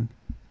anything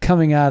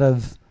coming out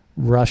of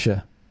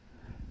Russia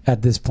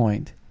at this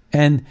point.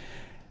 And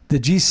the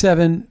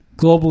G7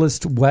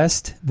 globalist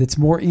West that's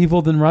more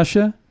evil than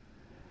Russia,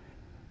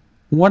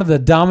 one of the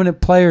dominant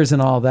players in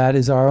all that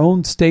is our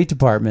own State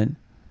Department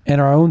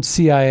and our own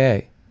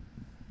CIA.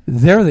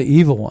 They're the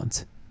evil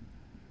ones.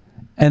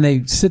 And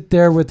they sit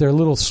there with their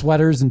little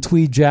sweaters and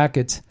tweed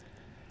jackets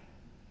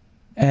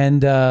and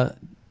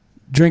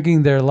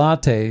drinking their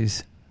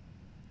lattes.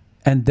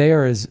 And they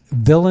are as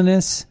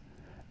villainous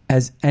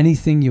as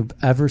anything you've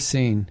ever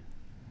seen.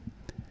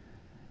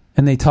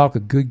 And they talk a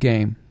good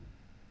game.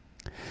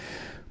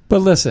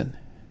 But listen,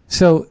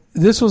 so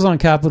this was on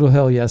Capitol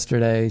Hill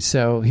yesterday,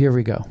 so here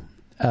we go.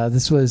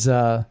 This was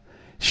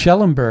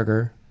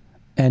Schellenberger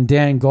and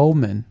Dan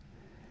Goldman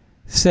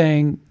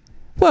saying,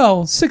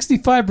 well,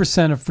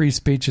 65% of free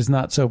speech is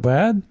not so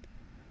bad.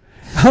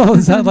 Oh,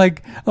 is that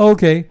like,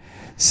 okay,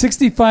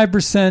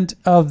 65%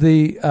 of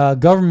the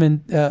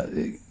government...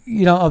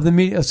 of the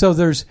media. So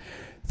there's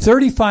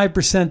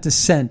 35%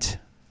 dissent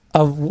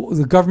of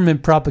the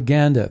government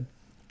propaganda.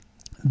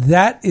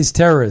 That is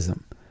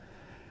terrorism.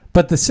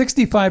 But the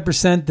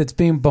 65% that's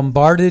being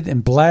bombarded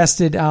and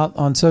blasted out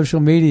on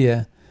social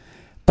media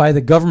by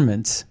the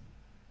governments,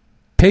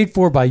 paid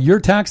for by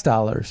your tax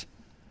dollars,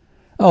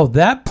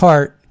 that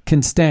part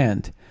can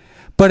stand.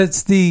 But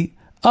it's the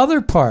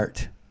other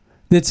part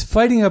that's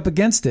fighting up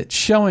against it,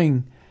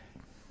 showing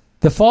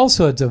the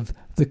falsehoods of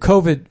the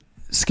COVID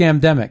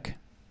scamdemic.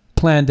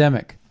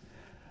 Plandemic,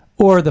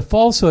 or the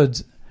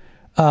falsehoods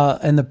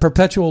and the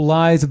perpetual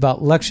lies about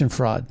election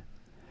fraud.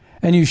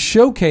 And you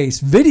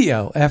showcase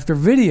video after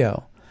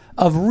video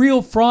of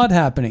real fraud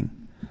happening,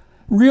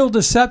 real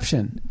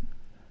deception,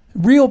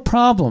 real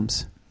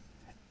problems,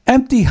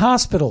 empty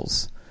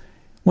hospitals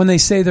when they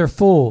say they're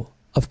full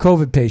of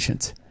COVID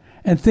patients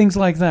and things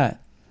like that.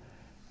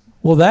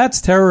 Well, that's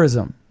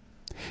terrorism.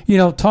 You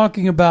know,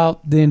 talking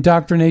about the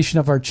indoctrination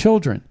of our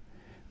children,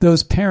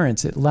 those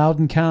parents at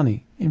Loudoun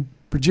County in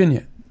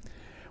Virginia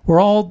were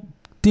all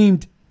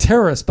deemed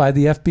terrorists by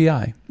the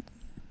FBI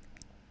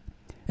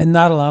and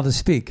not allowed to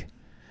speak.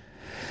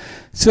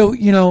 So,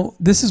 you know,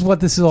 this is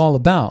what this is all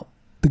about.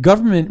 The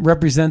government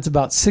represents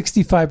about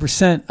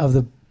 65% of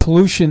the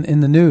pollution in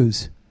the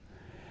news,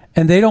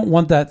 and they don't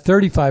want that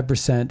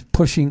 35%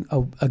 pushing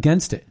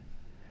against it,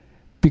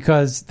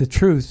 because the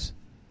truth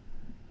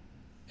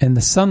and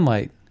the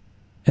sunlight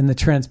and the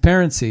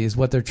transparency is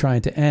what they're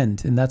trying to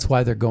end, and that's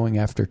why they're going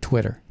after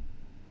Twitter.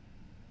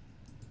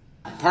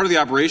 Part of the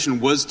operation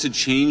was to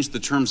change the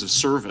terms of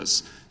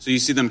service. So you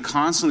see them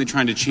constantly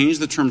trying to change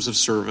the terms of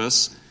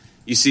service.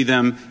 You see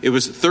them, it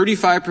was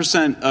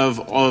 35%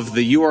 of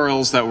the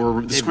URLs that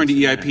were, this according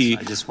to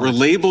EIP, were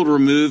labeled,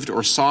 removed,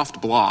 or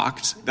soft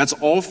blocked. That's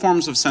all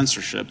forms of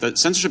censorship. That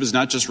censorship is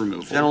not just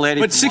removal.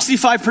 But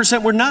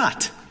 65% were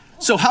not.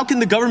 So how can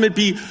the government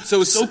be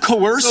so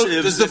coercive?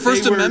 So does the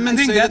First Amendment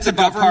say that the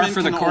government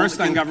for the course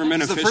on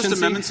government efficiency? Does the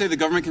First Amendment say the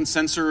government can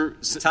censor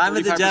 35%? Time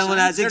of the gentleman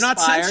has expired. They're not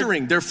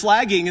censoring. They're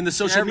flagging in the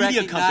social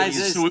media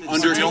companies. So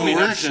under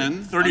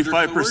coercion,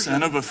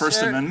 35% of a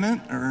First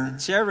Amendment? Or?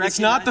 It's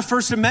not the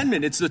First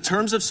Amendment. It's the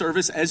terms of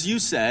service, as you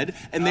said,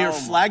 and they are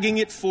flagging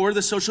it for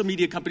the social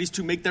media companies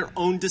to make their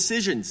own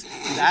decisions.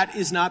 That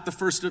is not the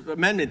First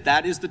Amendment.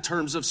 That is the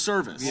terms of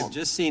service. We've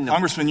just seen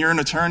Congressman, you're an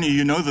attorney.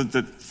 You know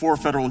that 4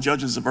 federal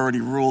judges have already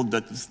ruled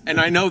that.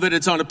 And I know that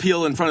it's on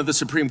appeal in front of the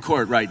Supreme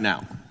Court right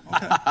now.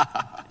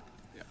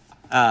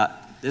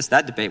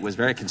 That debate was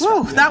very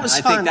constructive. Whew, that was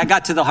fun. I think that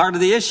got to the heart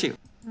of the issue.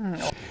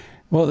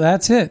 Well,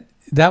 that's it.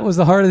 That was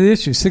the heart of the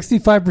issue.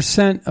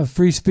 65% of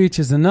free speech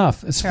is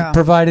enough,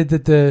 provided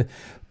that the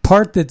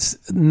part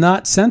that's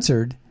not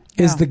censored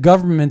is the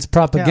government's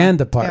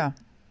propaganda part.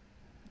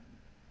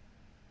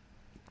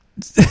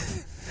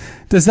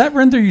 Does that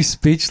render you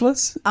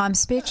speechless? I'm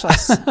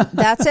speechless.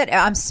 That's it.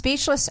 I'm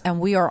speechless, and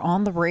we are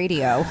on the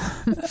radio.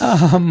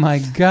 Oh, my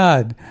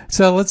God.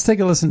 So let's take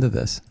a listen to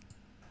this.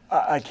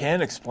 I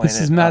can't explain it. This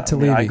is Matt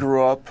Taibbi. I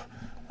grew up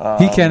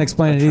He can't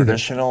explain it either.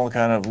 Traditional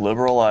kind of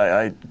liberal.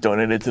 I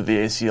donated to the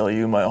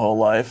ACLU my whole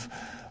life,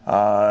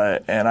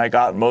 and I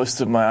got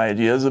most of my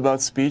ideas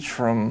about speech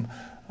from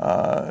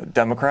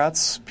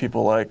Democrats,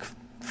 people like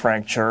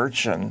Frank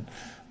Church and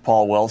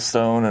Paul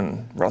Wellstone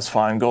and Russ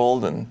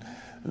Feingold, and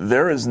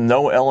there is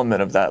no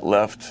element of that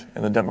left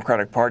in the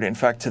Democratic Party. In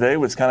fact, today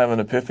was kind of an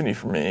epiphany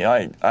for me.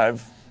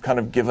 I've kind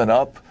of given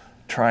up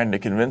trying to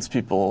convince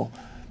people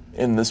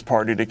in this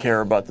party to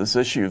care about this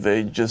issue.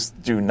 They just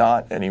do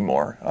not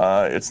anymore.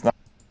 It's not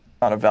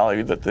a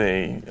value that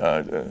they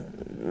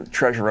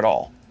treasure at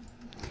all.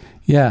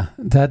 Yeah,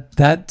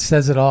 that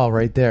says it all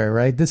right there,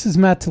 right? This is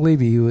Matt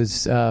Taibbi, who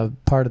was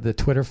part of the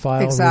Twitter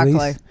file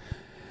release.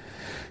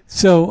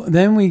 So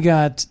then we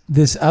got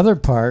this other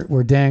part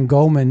where Dan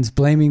Goldman's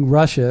blaming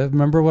Russia.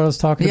 Remember what I was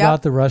talking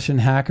about? The Russian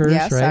hackers,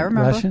 yes, right? I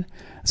remember. Russian.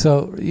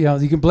 So,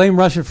 you can blame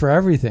Russia for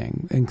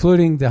everything,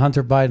 including the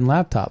Hunter Biden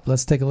laptop.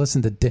 Let's take a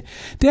listen to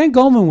Dan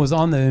Goldman was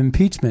on the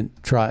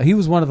impeachment trial. He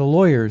was one of the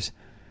lawyers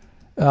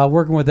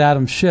working with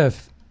Adam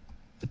Schiff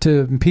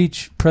to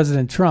impeach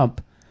President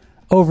Trump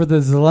over the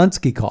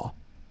Zelensky call.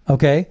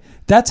 Okay?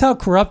 That's how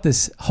corrupt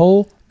this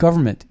whole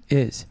government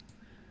is.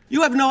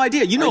 You have no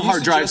idea. You know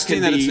hard drives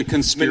can be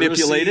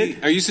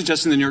manipulated. Are you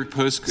suggesting the New York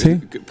Post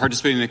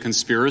participated in a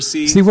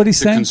conspiracy to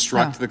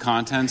construct the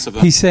contents of the...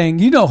 He's saying,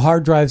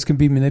 hard drives can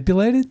be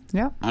manipulated?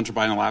 Yeah. Hunter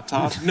Biden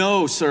laptop?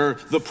 No, sir.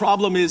 The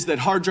problem is that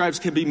hard drives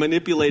can be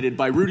manipulated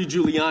by Rudy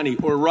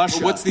Giuliani or Russia.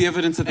 Well, what's the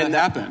evidence that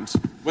happened?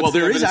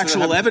 There is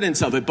actual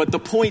evidence of it, but the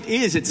point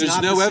is it's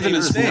not the same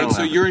evidence thing. for it,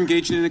 so you're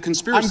engaging in a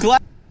conspiracy. I'm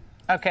glad...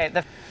 Okay.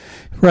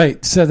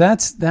 Right. So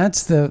that's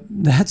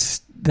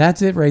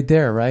it right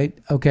there, right?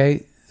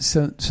 Okay.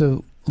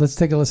 So let's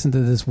take a listen to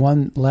this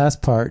one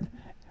last part.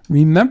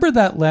 Remember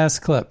that last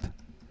clip.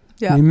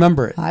 Yeah.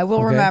 Remember it. I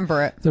will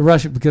remember it. The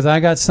Russia, because I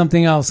got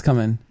something else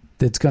coming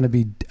that's going to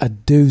be a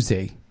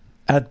doozy.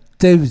 A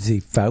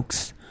doozy,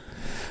 folks.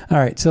 All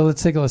right, so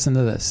let's take a listen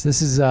to this.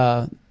 This is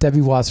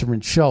Debbie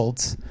Wasserman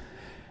Schultz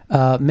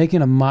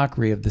making a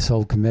mockery of this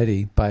whole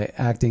committee by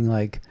acting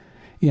like,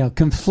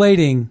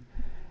 conflating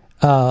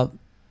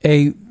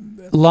a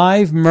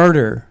live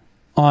murder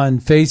on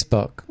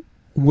Facebook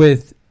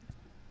with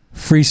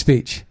free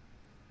speech.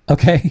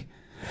 Okay?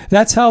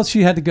 That's how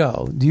she had to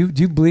go. Do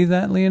you believe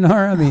that,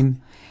 Leonora? I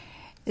mean,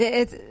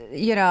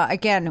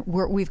 again,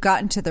 we've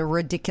gotten to the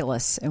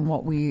ridiculous in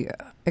what we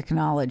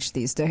acknowledge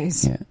these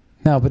days. Yeah.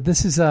 No, but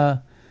this is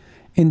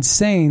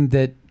insane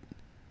that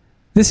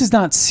this is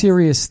not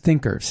serious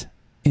thinkers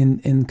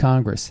in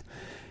Congress.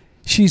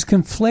 She's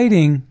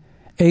conflating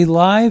a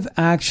live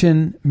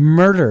action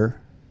murder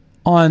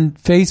on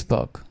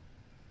Facebook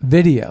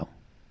video,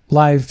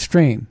 live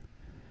stream,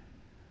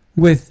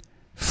 with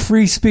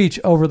free speech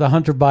over the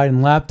Hunter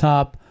Biden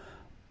laptop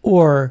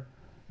or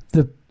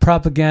the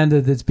propaganda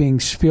that's being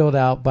spilled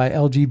out by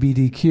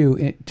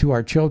LGBTQ to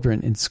our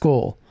children in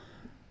school.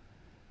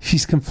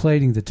 She's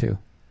conflating the two.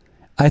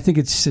 I think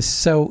it's just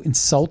so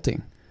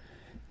insulting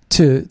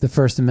to the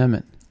First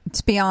Amendment.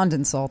 It's beyond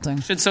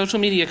insulting. Should social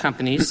media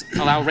companies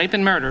allow rape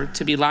and murder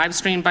to be live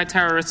streamed by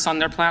terrorists on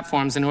their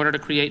platforms in order to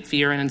create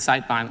fear and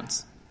incite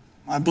violence?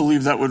 I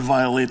believe that would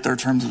violate their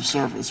terms of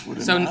service, would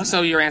it not?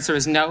 So your answer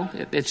is no?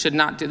 It should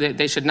not.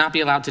 They should not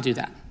be allowed to do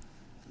that?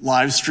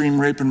 Live stream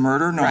rape and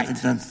murder? No, right. I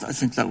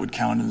think that would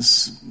count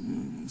as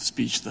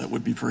speech that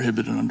would be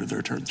prohibited under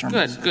their terms of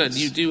service. Good.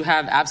 You do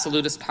have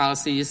absolutist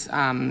policies,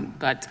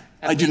 but...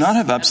 I do not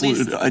have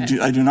absolute... I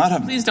do not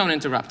have... Please don't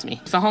interrupt me.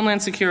 If a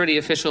Homeland Security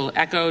official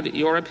echoed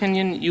your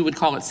opinion, you would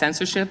call it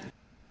censorship?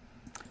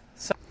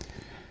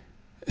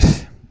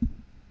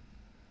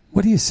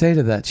 What do you say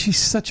to that? She's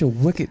such a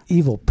wicked,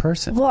 evil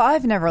person. Well,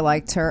 I've never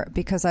liked her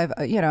because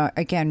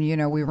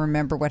we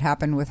remember what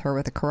happened with her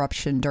with the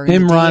corruption during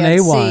Imran the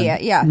DNC. Awan.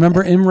 Yeah.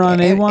 Remember Imran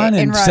Awan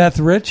and Seth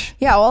Rich?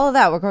 Yeah, all of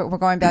that. We're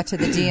going back to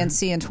the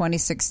DNC in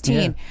 2016.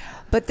 Yeah.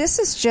 But this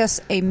is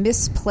just a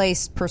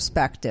misplaced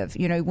perspective.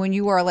 When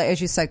you are,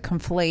 as you said,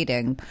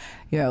 conflating,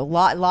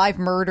 live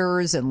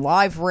murders and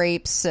live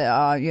rapes,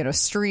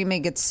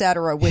 streaming,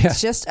 etc., with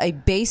just a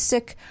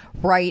basic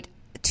right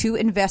to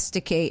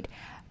investigate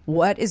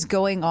what is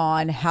going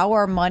on, how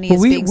our money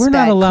is being spent,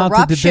 not allowed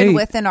corruption to debate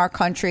within our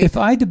country. If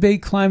I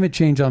debate climate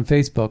change on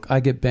Facebook,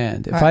 I get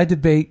banned. If I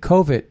debate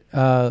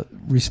COVID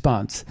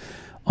response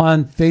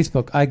on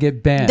Facebook, I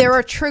get banned. There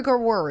are trigger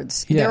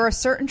words. Yeah. There are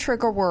certain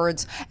trigger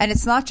words, and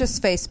it's not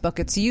just Facebook.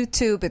 It's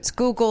YouTube, it's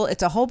Google,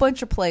 it's a whole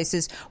bunch of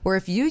places where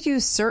if you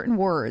use certain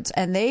words,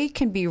 and they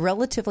can be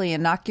relatively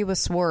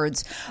innocuous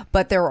words,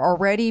 but they're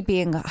already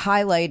being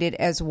highlighted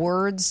as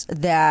words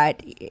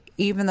that,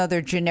 even though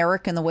they're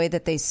generic in the way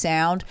that they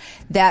sound,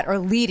 that are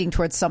leading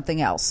towards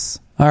something else.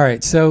 All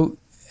right, so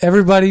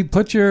everybody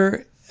put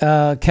your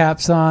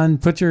caps on,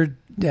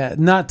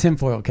 not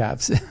tinfoil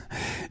caps.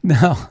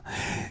 No,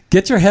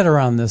 get your head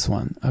around this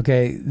one,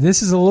 okay?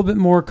 This is a little bit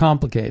more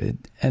complicated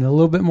and a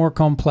little bit more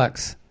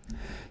complex.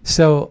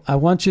 So I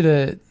want you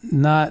to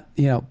not,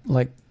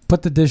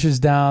 put the dishes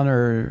down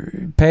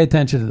or pay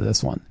attention to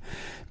this one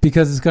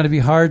because it's going to be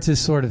hard to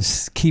sort of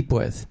keep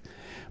with.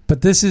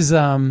 But this is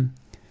a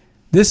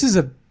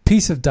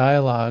piece of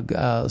dialogue,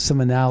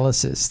 some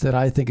analysis that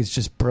I think is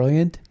just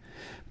brilliant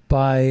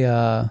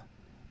by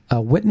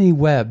Whitney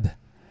Webb.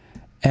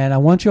 And I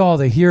want you all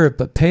to hear it,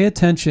 but pay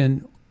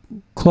attention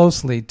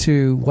closely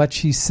to what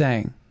she's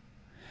saying.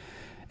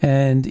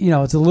 And,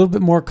 it's a little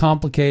bit more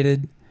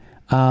complicated.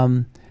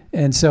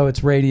 And so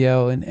it's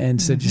radio.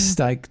 And so just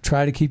like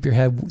try to keep your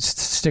head,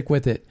 stick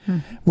with it.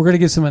 We're going to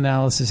give some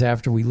analysis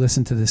after we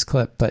listen to this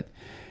clip, but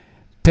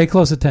pay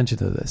close attention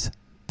to this.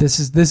 This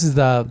is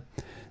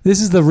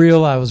the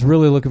reel I was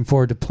really looking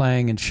forward to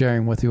playing and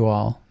sharing with you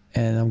all.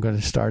 And I'm going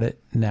to start it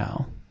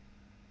now.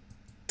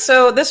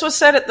 So this was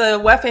said at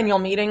the WEF annual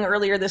meeting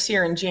earlier this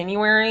year in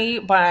January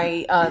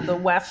by the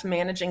WEF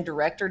managing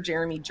director,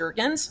 Jeremy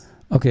Jurgens.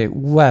 Okay,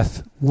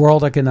 WEF,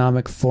 World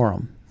Economic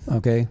Forum.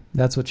 Okay,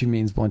 that's what she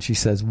means when she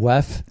says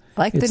WEF.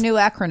 Like the new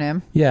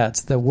acronym. Yeah,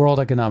 it's the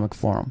World Economic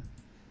Forum.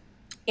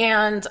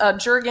 And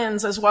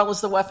Jurgens, as well as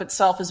the WEF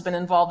itself, has been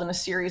involved in a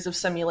series of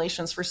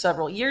simulations for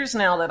several years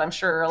now that I'm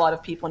sure a lot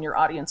of people in your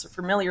audience are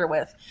familiar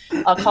with,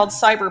 called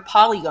Cyber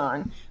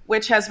Polygon,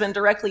 which has been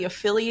directly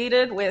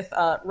affiliated with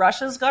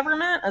Russia's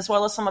government, as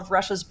well as some of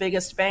Russia's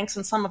biggest banks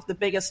and some of the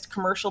biggest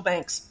commercial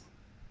banks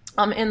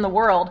in the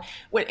world,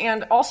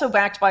 and also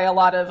backed by a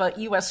lot of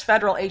U.S.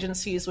 federal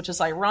agencies, which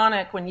is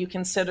ironic when you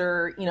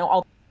consider,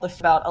 all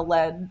about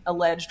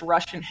alleged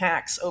Russian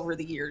hacks over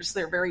the years.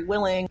 They're very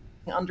willing,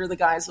 under the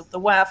guise of the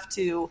WEF,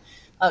 to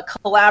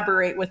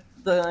collaborate with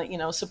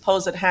the,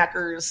 supposed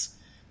hackers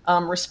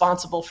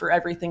responsible for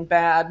everything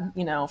bad,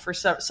 for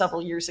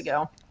several years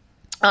ago.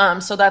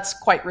 So that's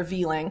quite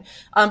revealing.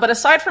 But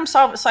aside from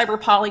Cyber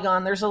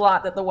Polygon, there's a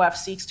lot that the WEF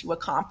seeks to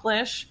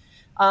accomplish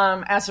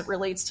as it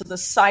relates to the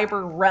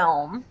cyber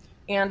realm.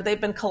 And they've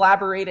been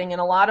collaborating in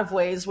a lot of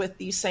ways with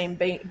these same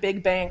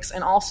big banks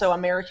and also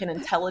American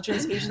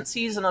intelligence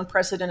agencies in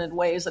unprecedented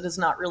ways that has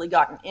not really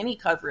gotten any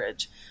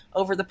coverage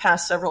over the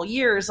past several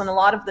years. And a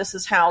lot of this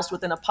is housed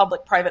within a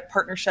public-private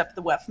partnership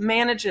the WEF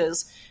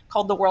manages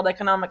called the World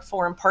Economic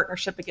Forum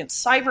Partnership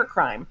Against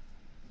Cybercrime.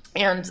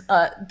 And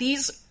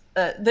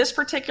this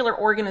particular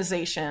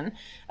organization,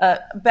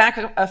 back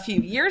a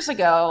few years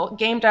ago,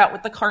 gamed out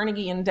with the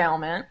Carnegie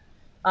Endowment,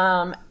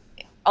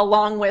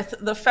 along with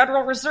the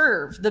Federal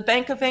Reserve, the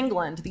Bank of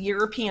England, the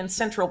European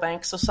Central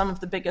Bank, so some of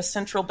the biggest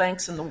central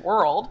banks in the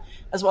world,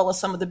 as well as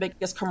some of the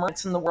biggest commercial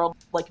banks in the world,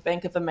 like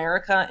Bank of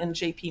America and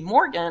JP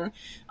Morgan,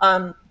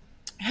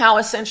 how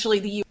essentially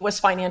the U.S.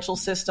 financial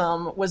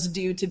system was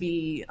due to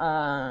be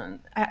the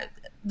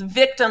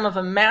victim of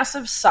a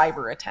massive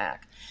cyber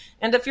attack.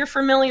 And if you're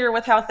familiar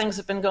with how things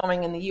have been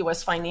going in the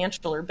U.S.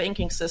 financial or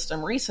banking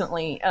system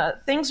recently,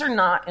 things are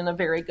not in a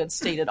very good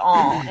state at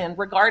all. And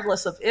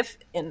regardless of if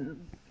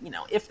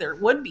there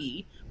would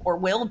be or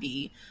will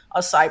be a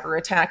cyber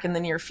attack in the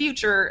near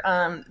future,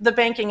 the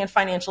banking and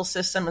financial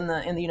system in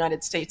the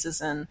United States is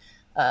in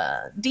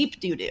deep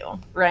doo-doo,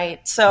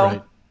 right?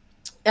 So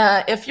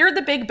if you're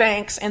the big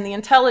banks and the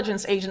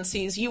intelligence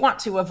agencies, you want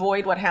to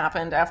avoid what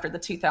happened after the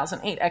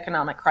 2008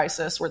 economic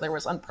crisis, where there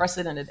was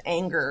unprecedented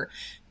anger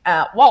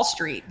at Wall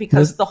Street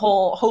because the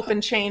whole hope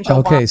and change.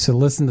 Okay, so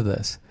listen to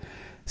this.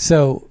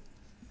 So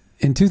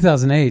in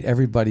 2008,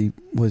 everybody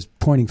was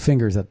pointing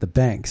fingers at the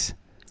banks.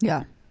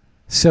 Yeah.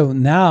 So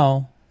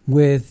now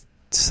with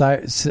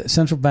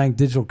central bank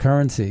digital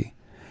currency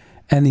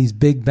and these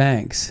big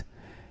banks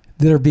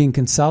that are being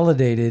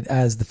consolidated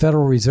as the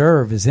Federal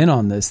Reserve is in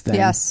on this thing.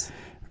 Yes.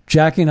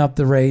 Jacking up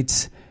the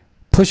rates,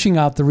 pushing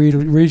out the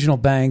regional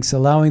banks,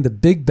 allowing the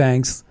big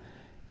banks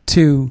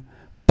to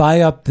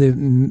buy up the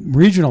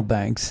regional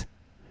banks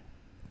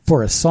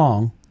for a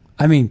song.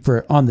 I mean,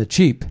 for on the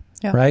cheap,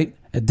 right?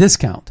 A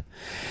discount.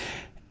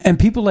 And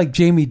people like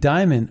Jamie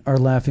Dimon are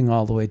laughing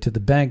all the way to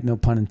the bank, no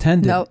pun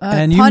intended. No,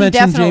 and pun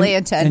definitely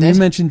intended. And you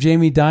mentioned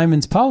Jamie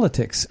Dimon's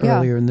politics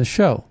earlier in the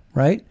show,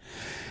 right?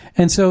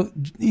 And so,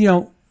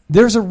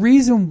 there's a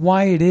reason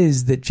why it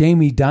is that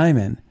Jamie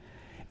Dimon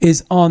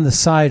is on the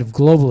side of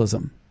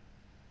globalism.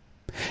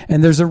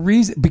 And there's a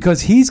reason,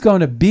 because he's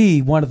going to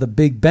be one of the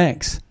big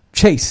banks,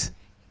 Chase,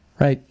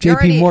 right?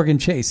 JP Morgan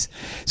Chase.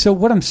 So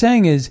what I'm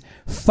saying is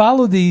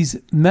follow these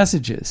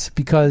messages,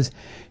 because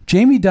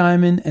Jamie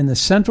Dimon and the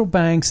central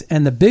banks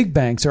and the big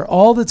banks are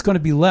all that's going to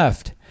be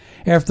left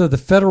after the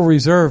Federal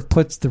Reserve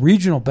puts the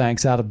regional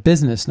banks out of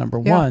business, number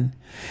one.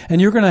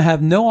 And you're going to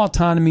have no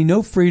autonomy,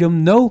 no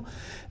freedom, no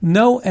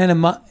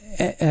anonymous.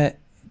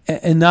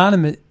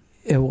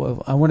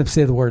 I want to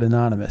say the word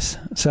anonymous.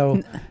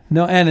 So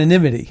no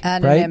anonymity.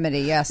 Anonymity,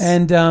 right? yes.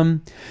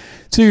 And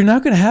so you're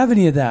not going to have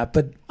any of that.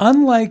 But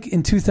unlike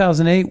in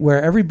 2008,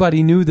 where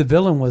everybody knew the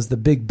villain was the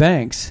big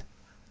banks,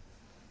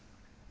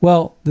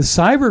 well, the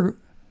cyber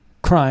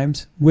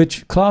crimes,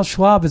 which Klaus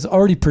Schwab has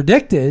already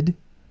predicted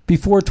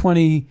before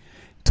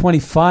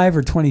 2025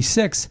 or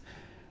 26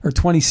 or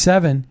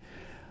 27,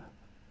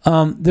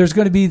 there's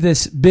going to be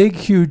this big,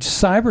 huge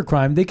cyber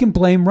crime. They can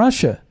blame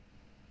Russia.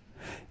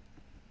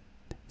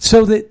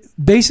 So that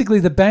basically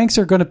the banks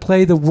are going to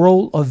play the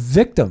role of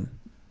victim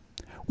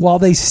while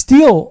they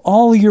steal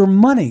all your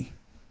money.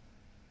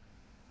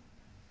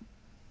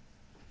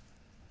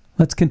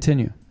 Let's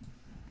continue.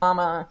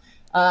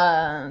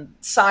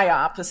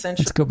 psyop,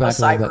 essentially Let's go back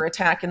a a little cyber bit.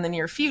 attack in the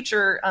near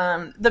future,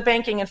 the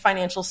banking and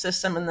financial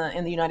system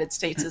in the United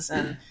States is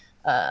in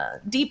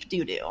deep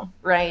doo-doo,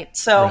 right?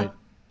 So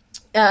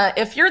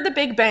if you're the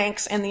big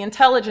banks and the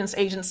intelligence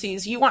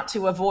agencies, you want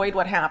to avoid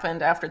what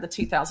happened after the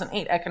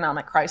 2008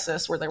 economic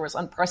crisis, where there was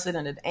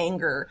unprecedented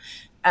anger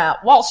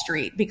at Wall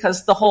Street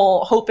because the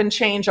whole hope and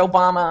change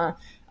Obama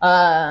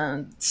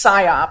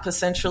psyop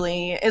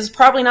essentially is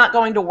probably not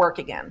going to work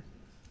again.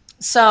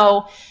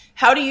 So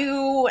how do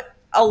you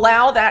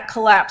allow that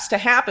collapse to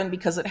happen,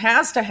 because it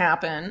has to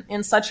happen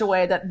in such a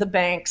way that the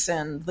banks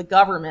and the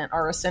government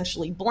are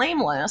essentially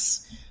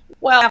blameless?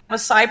 Well, have a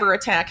cyber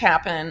attack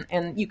happen,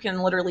 and you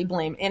can literally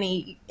blame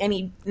any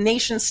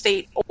nation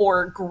state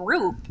or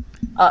group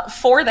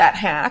for that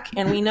hack.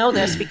 And we know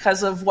this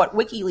because of what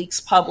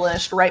WikiLeaks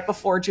published right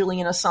before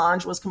Julian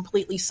Assange was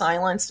completely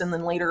silenced and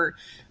then later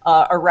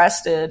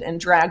arrested and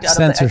dragged out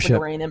of the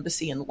Ecuadorian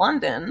embassy in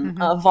London,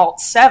 Vault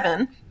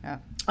 7.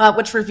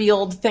 Which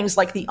revealed things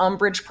like the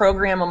Umbridge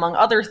program, among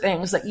other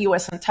things, that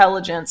U.S.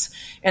 intelligence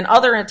and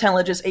other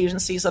intelligence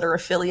agencies that are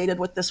affiliated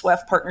with this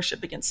WEF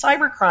partnership against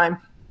cybercrime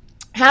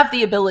have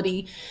the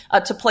ability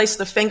to place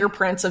the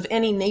fingerprints of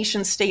any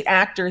nation-state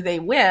actor they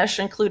wish,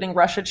 including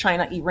Russia,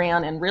 China,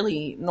 Iran, and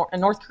really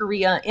North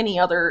Korea, any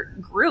other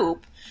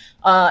group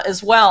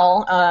as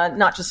well,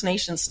 not just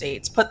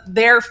nation-states, put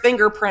their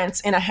fingerprints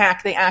in a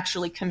hack they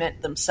actually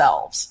commit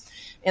themselves.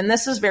 And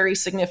this is very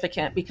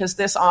significant because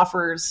this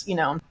offers,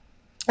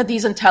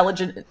 these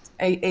intelligence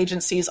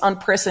agencies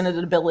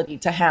unprecedented ability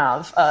to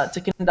have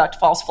to conduct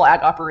false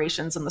flag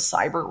operations in the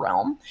cyber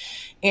realm.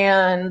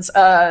 And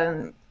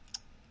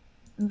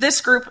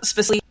this group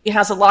specifically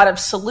has a lot of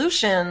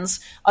solutions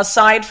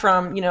aside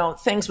from,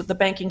 things with the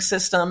banking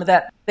system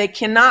that they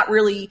cannot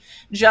really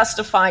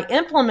justify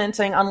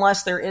implementing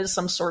unless there is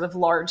some sort of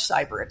large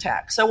cyber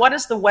attack. So what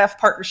does the WEF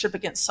Partnership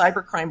Against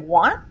Cybercrime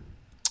want?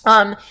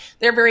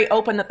 They're very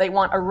open that they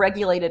want a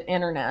regulated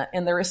internet,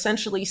 and they're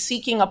essentially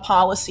seeking a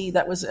policy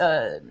that was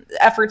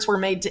efforts were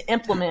made to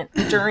implement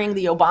during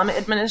the Obama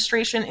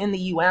administration in the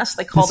U.S.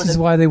 They called This is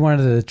why they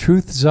wanted a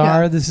truth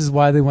czar. Yeah. This is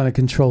why they want to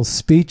control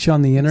speech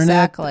on the internet.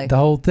 Exactly. The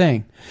whole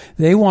thing.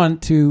 They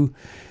want to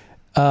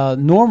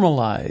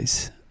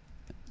normalize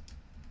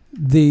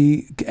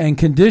and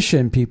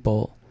condition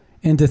people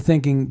into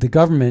thinking the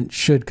government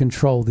should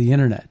control the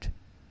internet,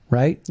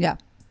 right? Yeah.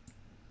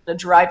 the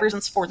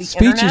drivers for the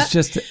Speech internet. is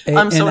just an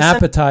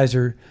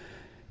appetizer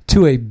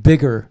to a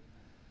bigger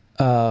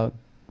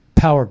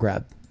power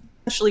grab.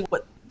 Essentially,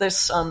 what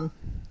this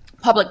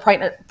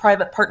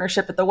public-private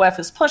partnership that the WEF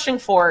is pushing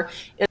for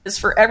is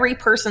for every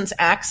person's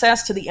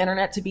access to the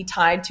internet to be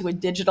tied to a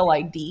digital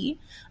ID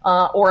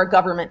or a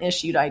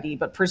government-issued ID,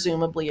 but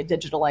presumably a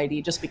digital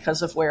ID just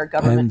because of where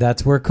government... And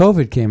that's where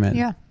COVID came in.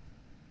 Yeah,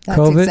 that's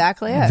COVID,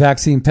 exactly it.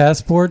 Vaccine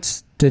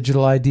passports,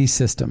 digital ID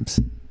systems.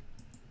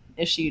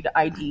 Issued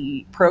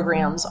ID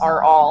programs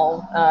are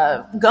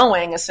all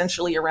going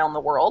essentially around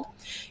the world.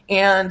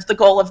 And the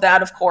goal of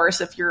that, of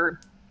course, if your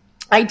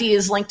ID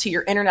is linked to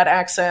your internet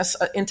access,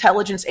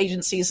 intelligence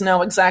agencies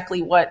know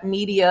exactly what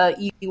media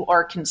you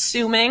are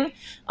consuming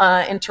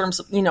in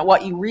terms of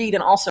what you read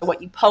and also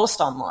what you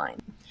post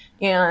online.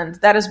 And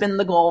that has been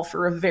the goal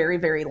for a very,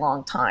 very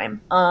long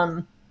time.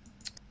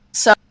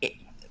 So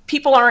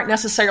people aren't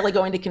necessarily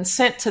going to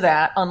consent to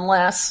that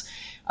unless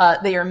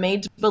they are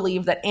made to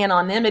believe that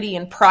anonymity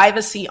and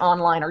privacy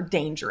online are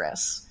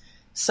dangerous.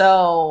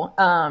 So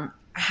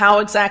how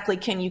exactly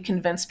can you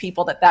convince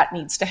people that that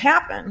needs to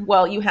happen?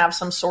 Well, you have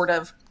some sort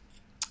of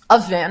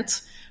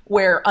event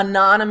where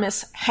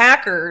anonymous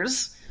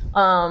hackers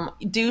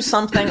do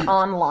something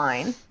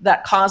online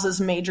that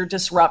causes major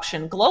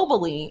disruption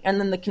globally,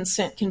 and then the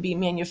consent can be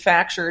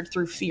manufactured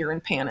through fear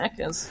and panic.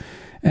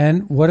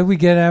 And what did we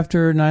get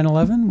after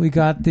 9/11? We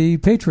got the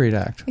Patriot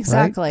Act.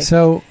 Exactly. Right?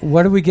 So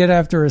what do we get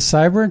after a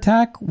cyber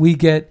attack? We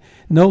get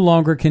no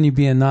longer can you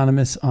be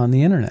anonymous on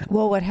the internet.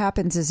 Well, what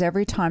happens is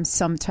every time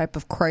some type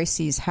of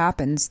crisis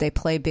happens, they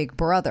play Big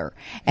Brother.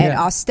 And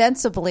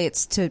ostensibly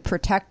it's to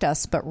protect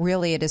us, but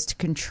really it is to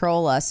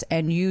control us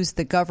and use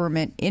the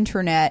government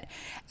internet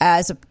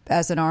as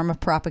an arm of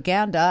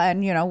propaganda.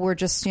 And, we're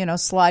just,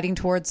 sliding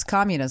towards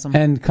communism.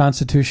 And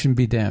Constitution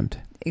be damned.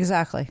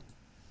 Exactly.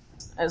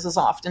 As is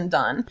often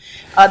done.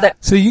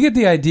 So you get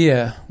the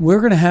idea.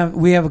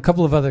 We have a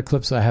couple of other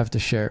clips I have to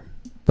share.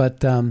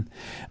 But that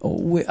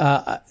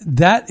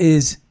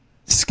is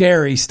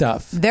scary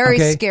stuff. Very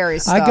scary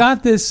stuff. I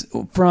got this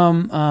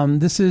from,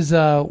 this is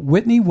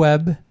Whitney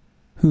Webb,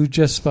 who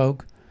just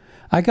spoke.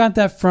 I got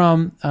that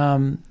from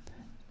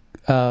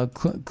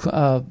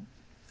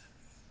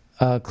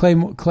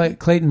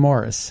Clayton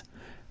Morris,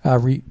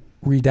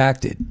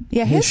 Redacted.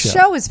 Yeah, his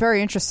show is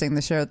very interesting,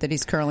 the show that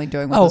he's currently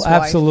doing with his wife.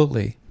 Oh,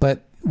 absolutely.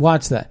 But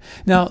watch that.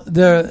 Now,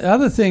 the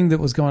other thing that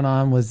was going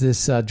on was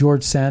this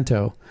George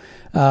Santo.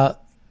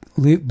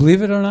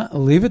 Believe it or not,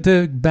 leave it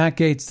to Matt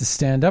Gaetz to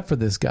stand up for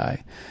this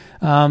guy.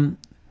 And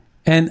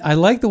I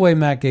like the way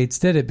Matt Gaetz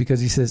did it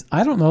because he says,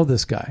 I don't know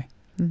this guy.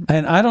 Mm-hmm.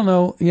 And I don't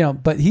know,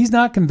 but he's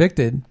not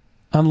convicted,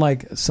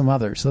 unlike some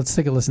others. Let's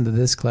take a listen to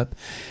this clip.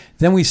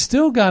 Then we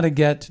still got to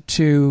get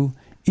to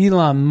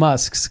Elon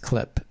Musk's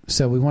clip.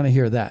 So we want to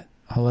hear that.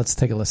 Let's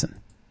take a listen.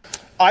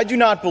 I do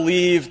not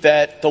believe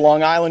that the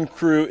Long Island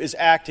crew is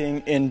acting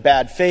in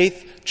bad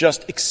faith,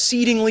 just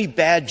exceedingly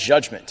bad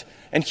judgment.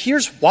 And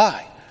here's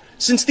why.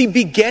 Since the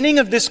beginning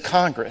of this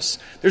Congress,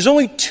 there's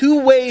only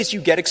two ways you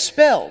get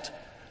expelled.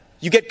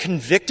 You get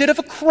convicted of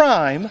a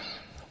crime,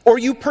 or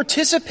you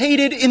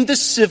participated in the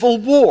Civil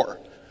War.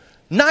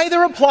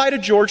 Neither apply to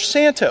George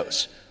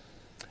Santos.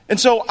 And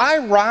so I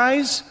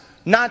rise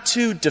not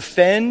to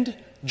defend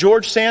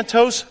George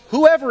Santos,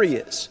 whoever he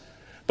is,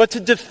 but to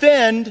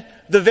defend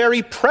the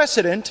very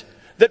precedent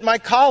that my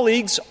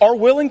colleagues are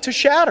willing to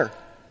shatter.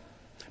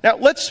 Now,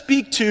 let's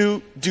speak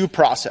to due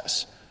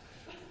process.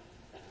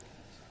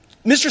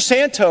 Mr.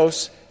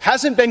 Santos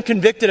hasn't been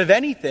convicted of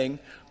anything,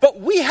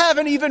 but we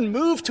haven't even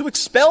moved to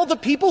expel the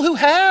people who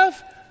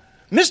have.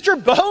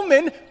 Mr.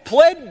 Bowman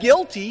pled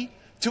guilty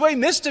to a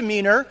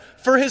misdemeanor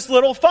for his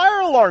little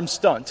fire alarm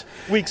stunt.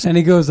 And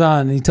he goes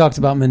on. He talks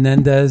about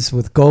Menendez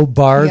with gold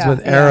bars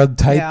with Arab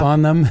type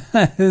on them.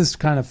 It's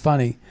kind of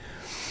funny.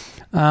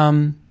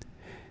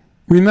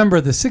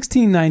 Remember, the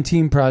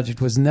 1619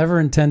 Project was never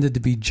intended to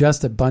be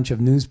just a bunch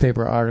of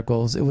newspaper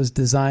articles. It was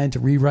designed to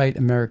rewrite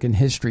American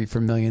history for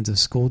millions of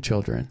school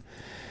children.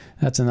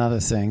 That's another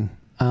thing.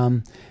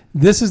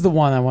 This is the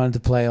one I wanted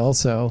to play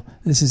also.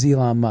 This is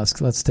Elon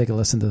Musk. Let's take a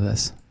listen to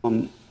this.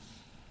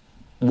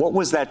 What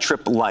was that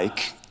trip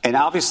like? And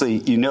obviously,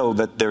 you know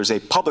that there's a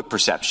public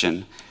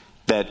perception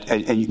that,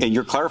 and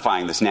you're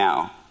clarifying this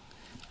now,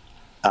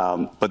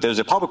 but there's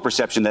a public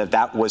perception that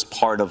that was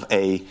part of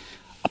a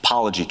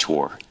apology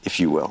tour, if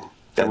you will.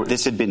 That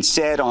this had been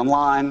said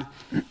online.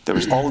 There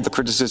was all of the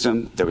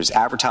criticism. There was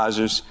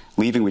advertisers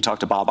leaving. We talked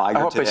to Bob Iger today.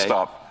 I hope they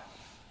stop.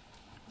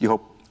 You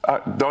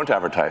hope? Don't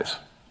advertise.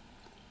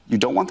 You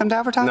don't want them to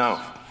advertise?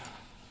 No.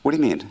 What do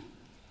you mean?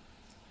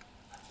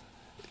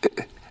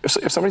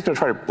 If somebody's going to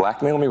try to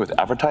blackmail me with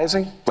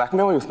advertising,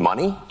 blackmail me with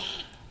money,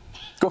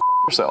 go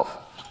yourself.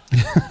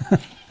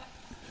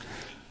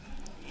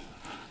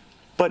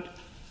 But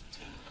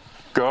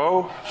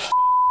go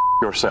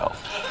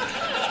yourself.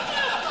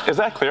 Is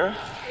that clear?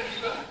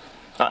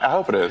 I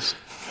hope it is.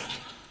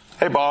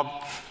 Hey,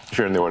 Bob, if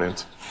you're in the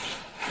audience.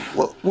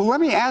 Well,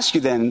 let me ask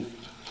you then.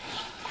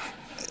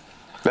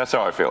 That's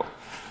how I feel.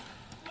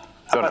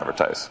 Don't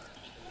advertise.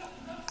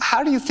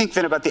 How do you think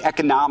then about the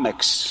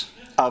economics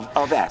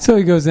of that? So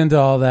he goes into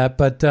all that,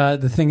 but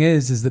the thing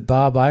is that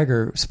Bob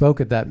Iger spoke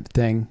at that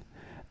thing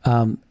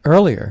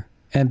earlier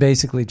and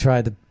basically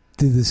tried to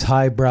do this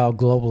highbrow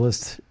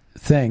globalist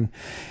thing.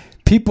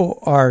 People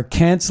are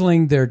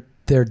canceling their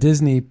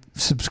Disney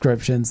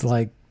subscriptions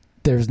like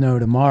there's no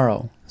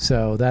tomorrow.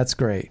 So that's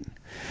great.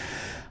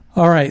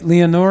 All right,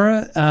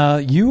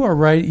 Leonora, you are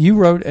right. You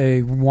wrote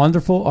a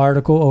wonderful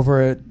article over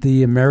at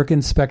the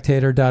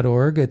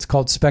AmericanSpectator.org. It's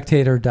called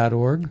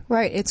Spectator.org.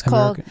 Right, it's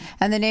called,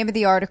 and the name of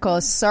the article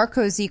is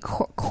Sarkozy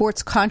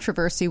Courts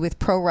Controversy with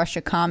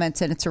Pro-Russia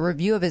Comments, and it's a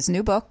review of his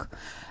new book.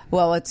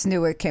 Well, it's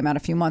new. It came out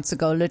a few months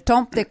ago. Le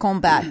Temps de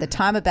Combat, The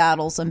Time of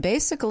Battles. And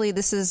basically,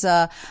 this is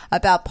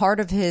about part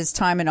of his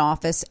time in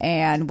office.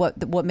 And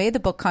what made the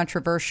book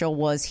controversial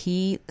was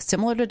he,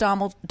 similar to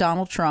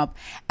Donald Trump,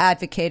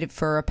 advocated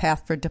for a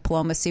path for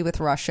diplomacy with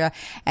Russia.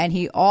 And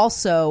he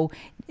also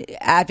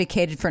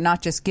advocated for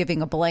not just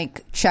giving a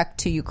blank check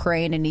to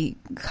Ukraine, and he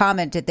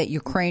commented that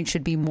Ukraine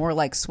should be more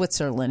like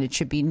Switzerland. It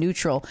should be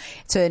neutral.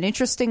 It's an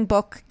interesting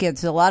book,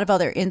 gives a lot of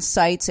other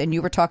insights, and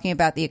you were talking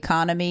about the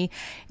economy.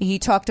 He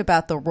talked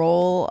about the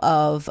role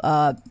of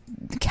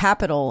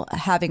capital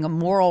having a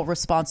moral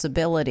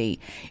responsibility,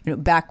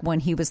 back when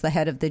he was the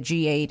head of the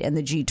G8 and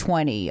the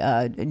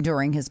G20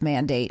 during his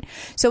mandate.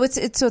 So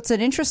it's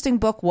an interesting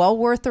book, well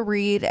worth a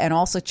read, and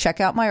also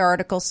check out my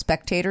article,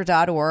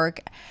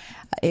 Spectator.org.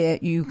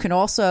 You can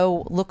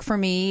also look for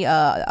me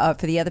for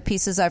the other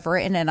pieces I've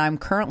written, and I'm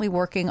currently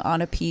working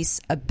on a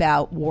piece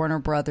about Warner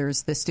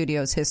Brothers, the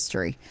studio's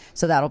history.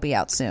 So that'll be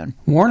out soon.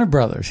 Warner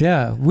Brothers,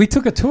 yeah, we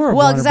took a tour of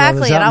Warner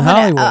exactly, Brothers out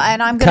in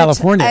Hollywood,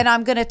 California, and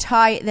I'm going to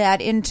tie that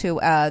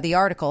into the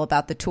article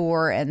about the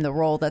tour and the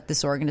role that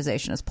this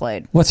organization has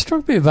played. What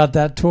struck me about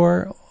that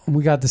tour,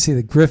 we got to see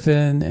the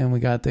Griffin, and we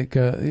got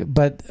the.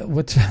 But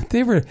what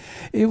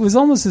it was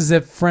almost as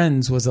if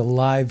Friends was a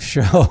live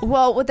show.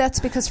 Well, that's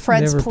because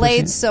Friends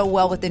played so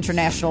well with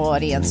international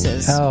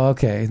audiences. Oh,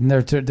 okay. And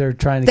they're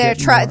trying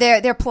to.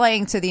 They're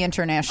playing to the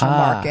international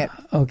market.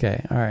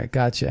 Okay, all right,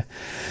 gotcha.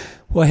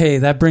 Well, hey,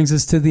 that brings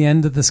us to the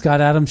end of the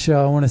Scott Adams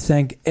Show. I want to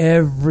thank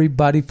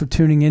everybody for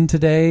tuning in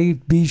today.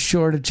 Be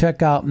sure to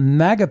check out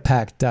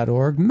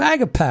magapack.org,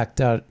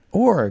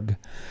 magapack.org,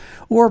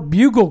 or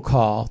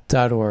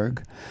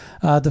buglecall.org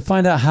to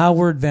find out how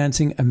we're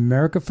advancing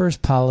America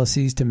First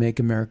policies to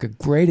make America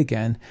great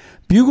again.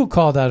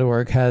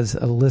 Buglecall.org has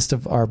a list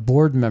of our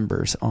board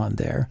members on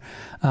there.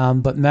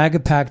 But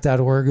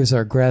magapack.org is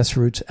our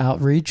grassroots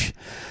outreach.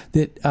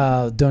 That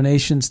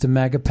donations to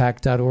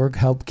magapack.org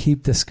help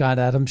keep the Scott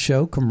Adams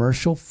Show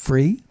commercial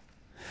free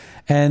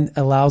and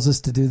allows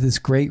us to do this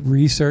great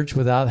research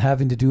without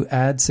having to do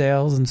ad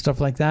sales and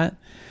stuff like that.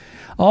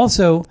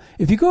 Also,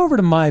 if you go over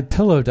to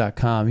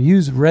mypillow.com,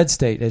 use Red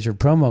State as your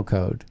promo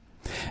code.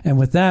 And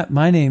with that,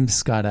 my name's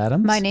Scott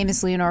Adams. My name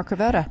is Leonore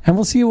Cravota. And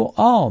we'll see you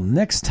all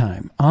next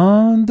time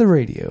on the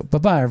radio.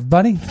 Bye-bye,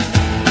 everybody.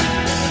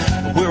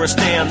 Where I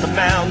stand, the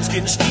mound's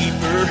getting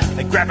steeper.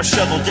 They grab a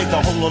shovel, dig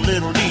the hole a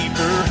little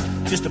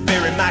deeper, just to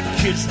bury my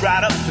kids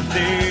right up to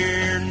there.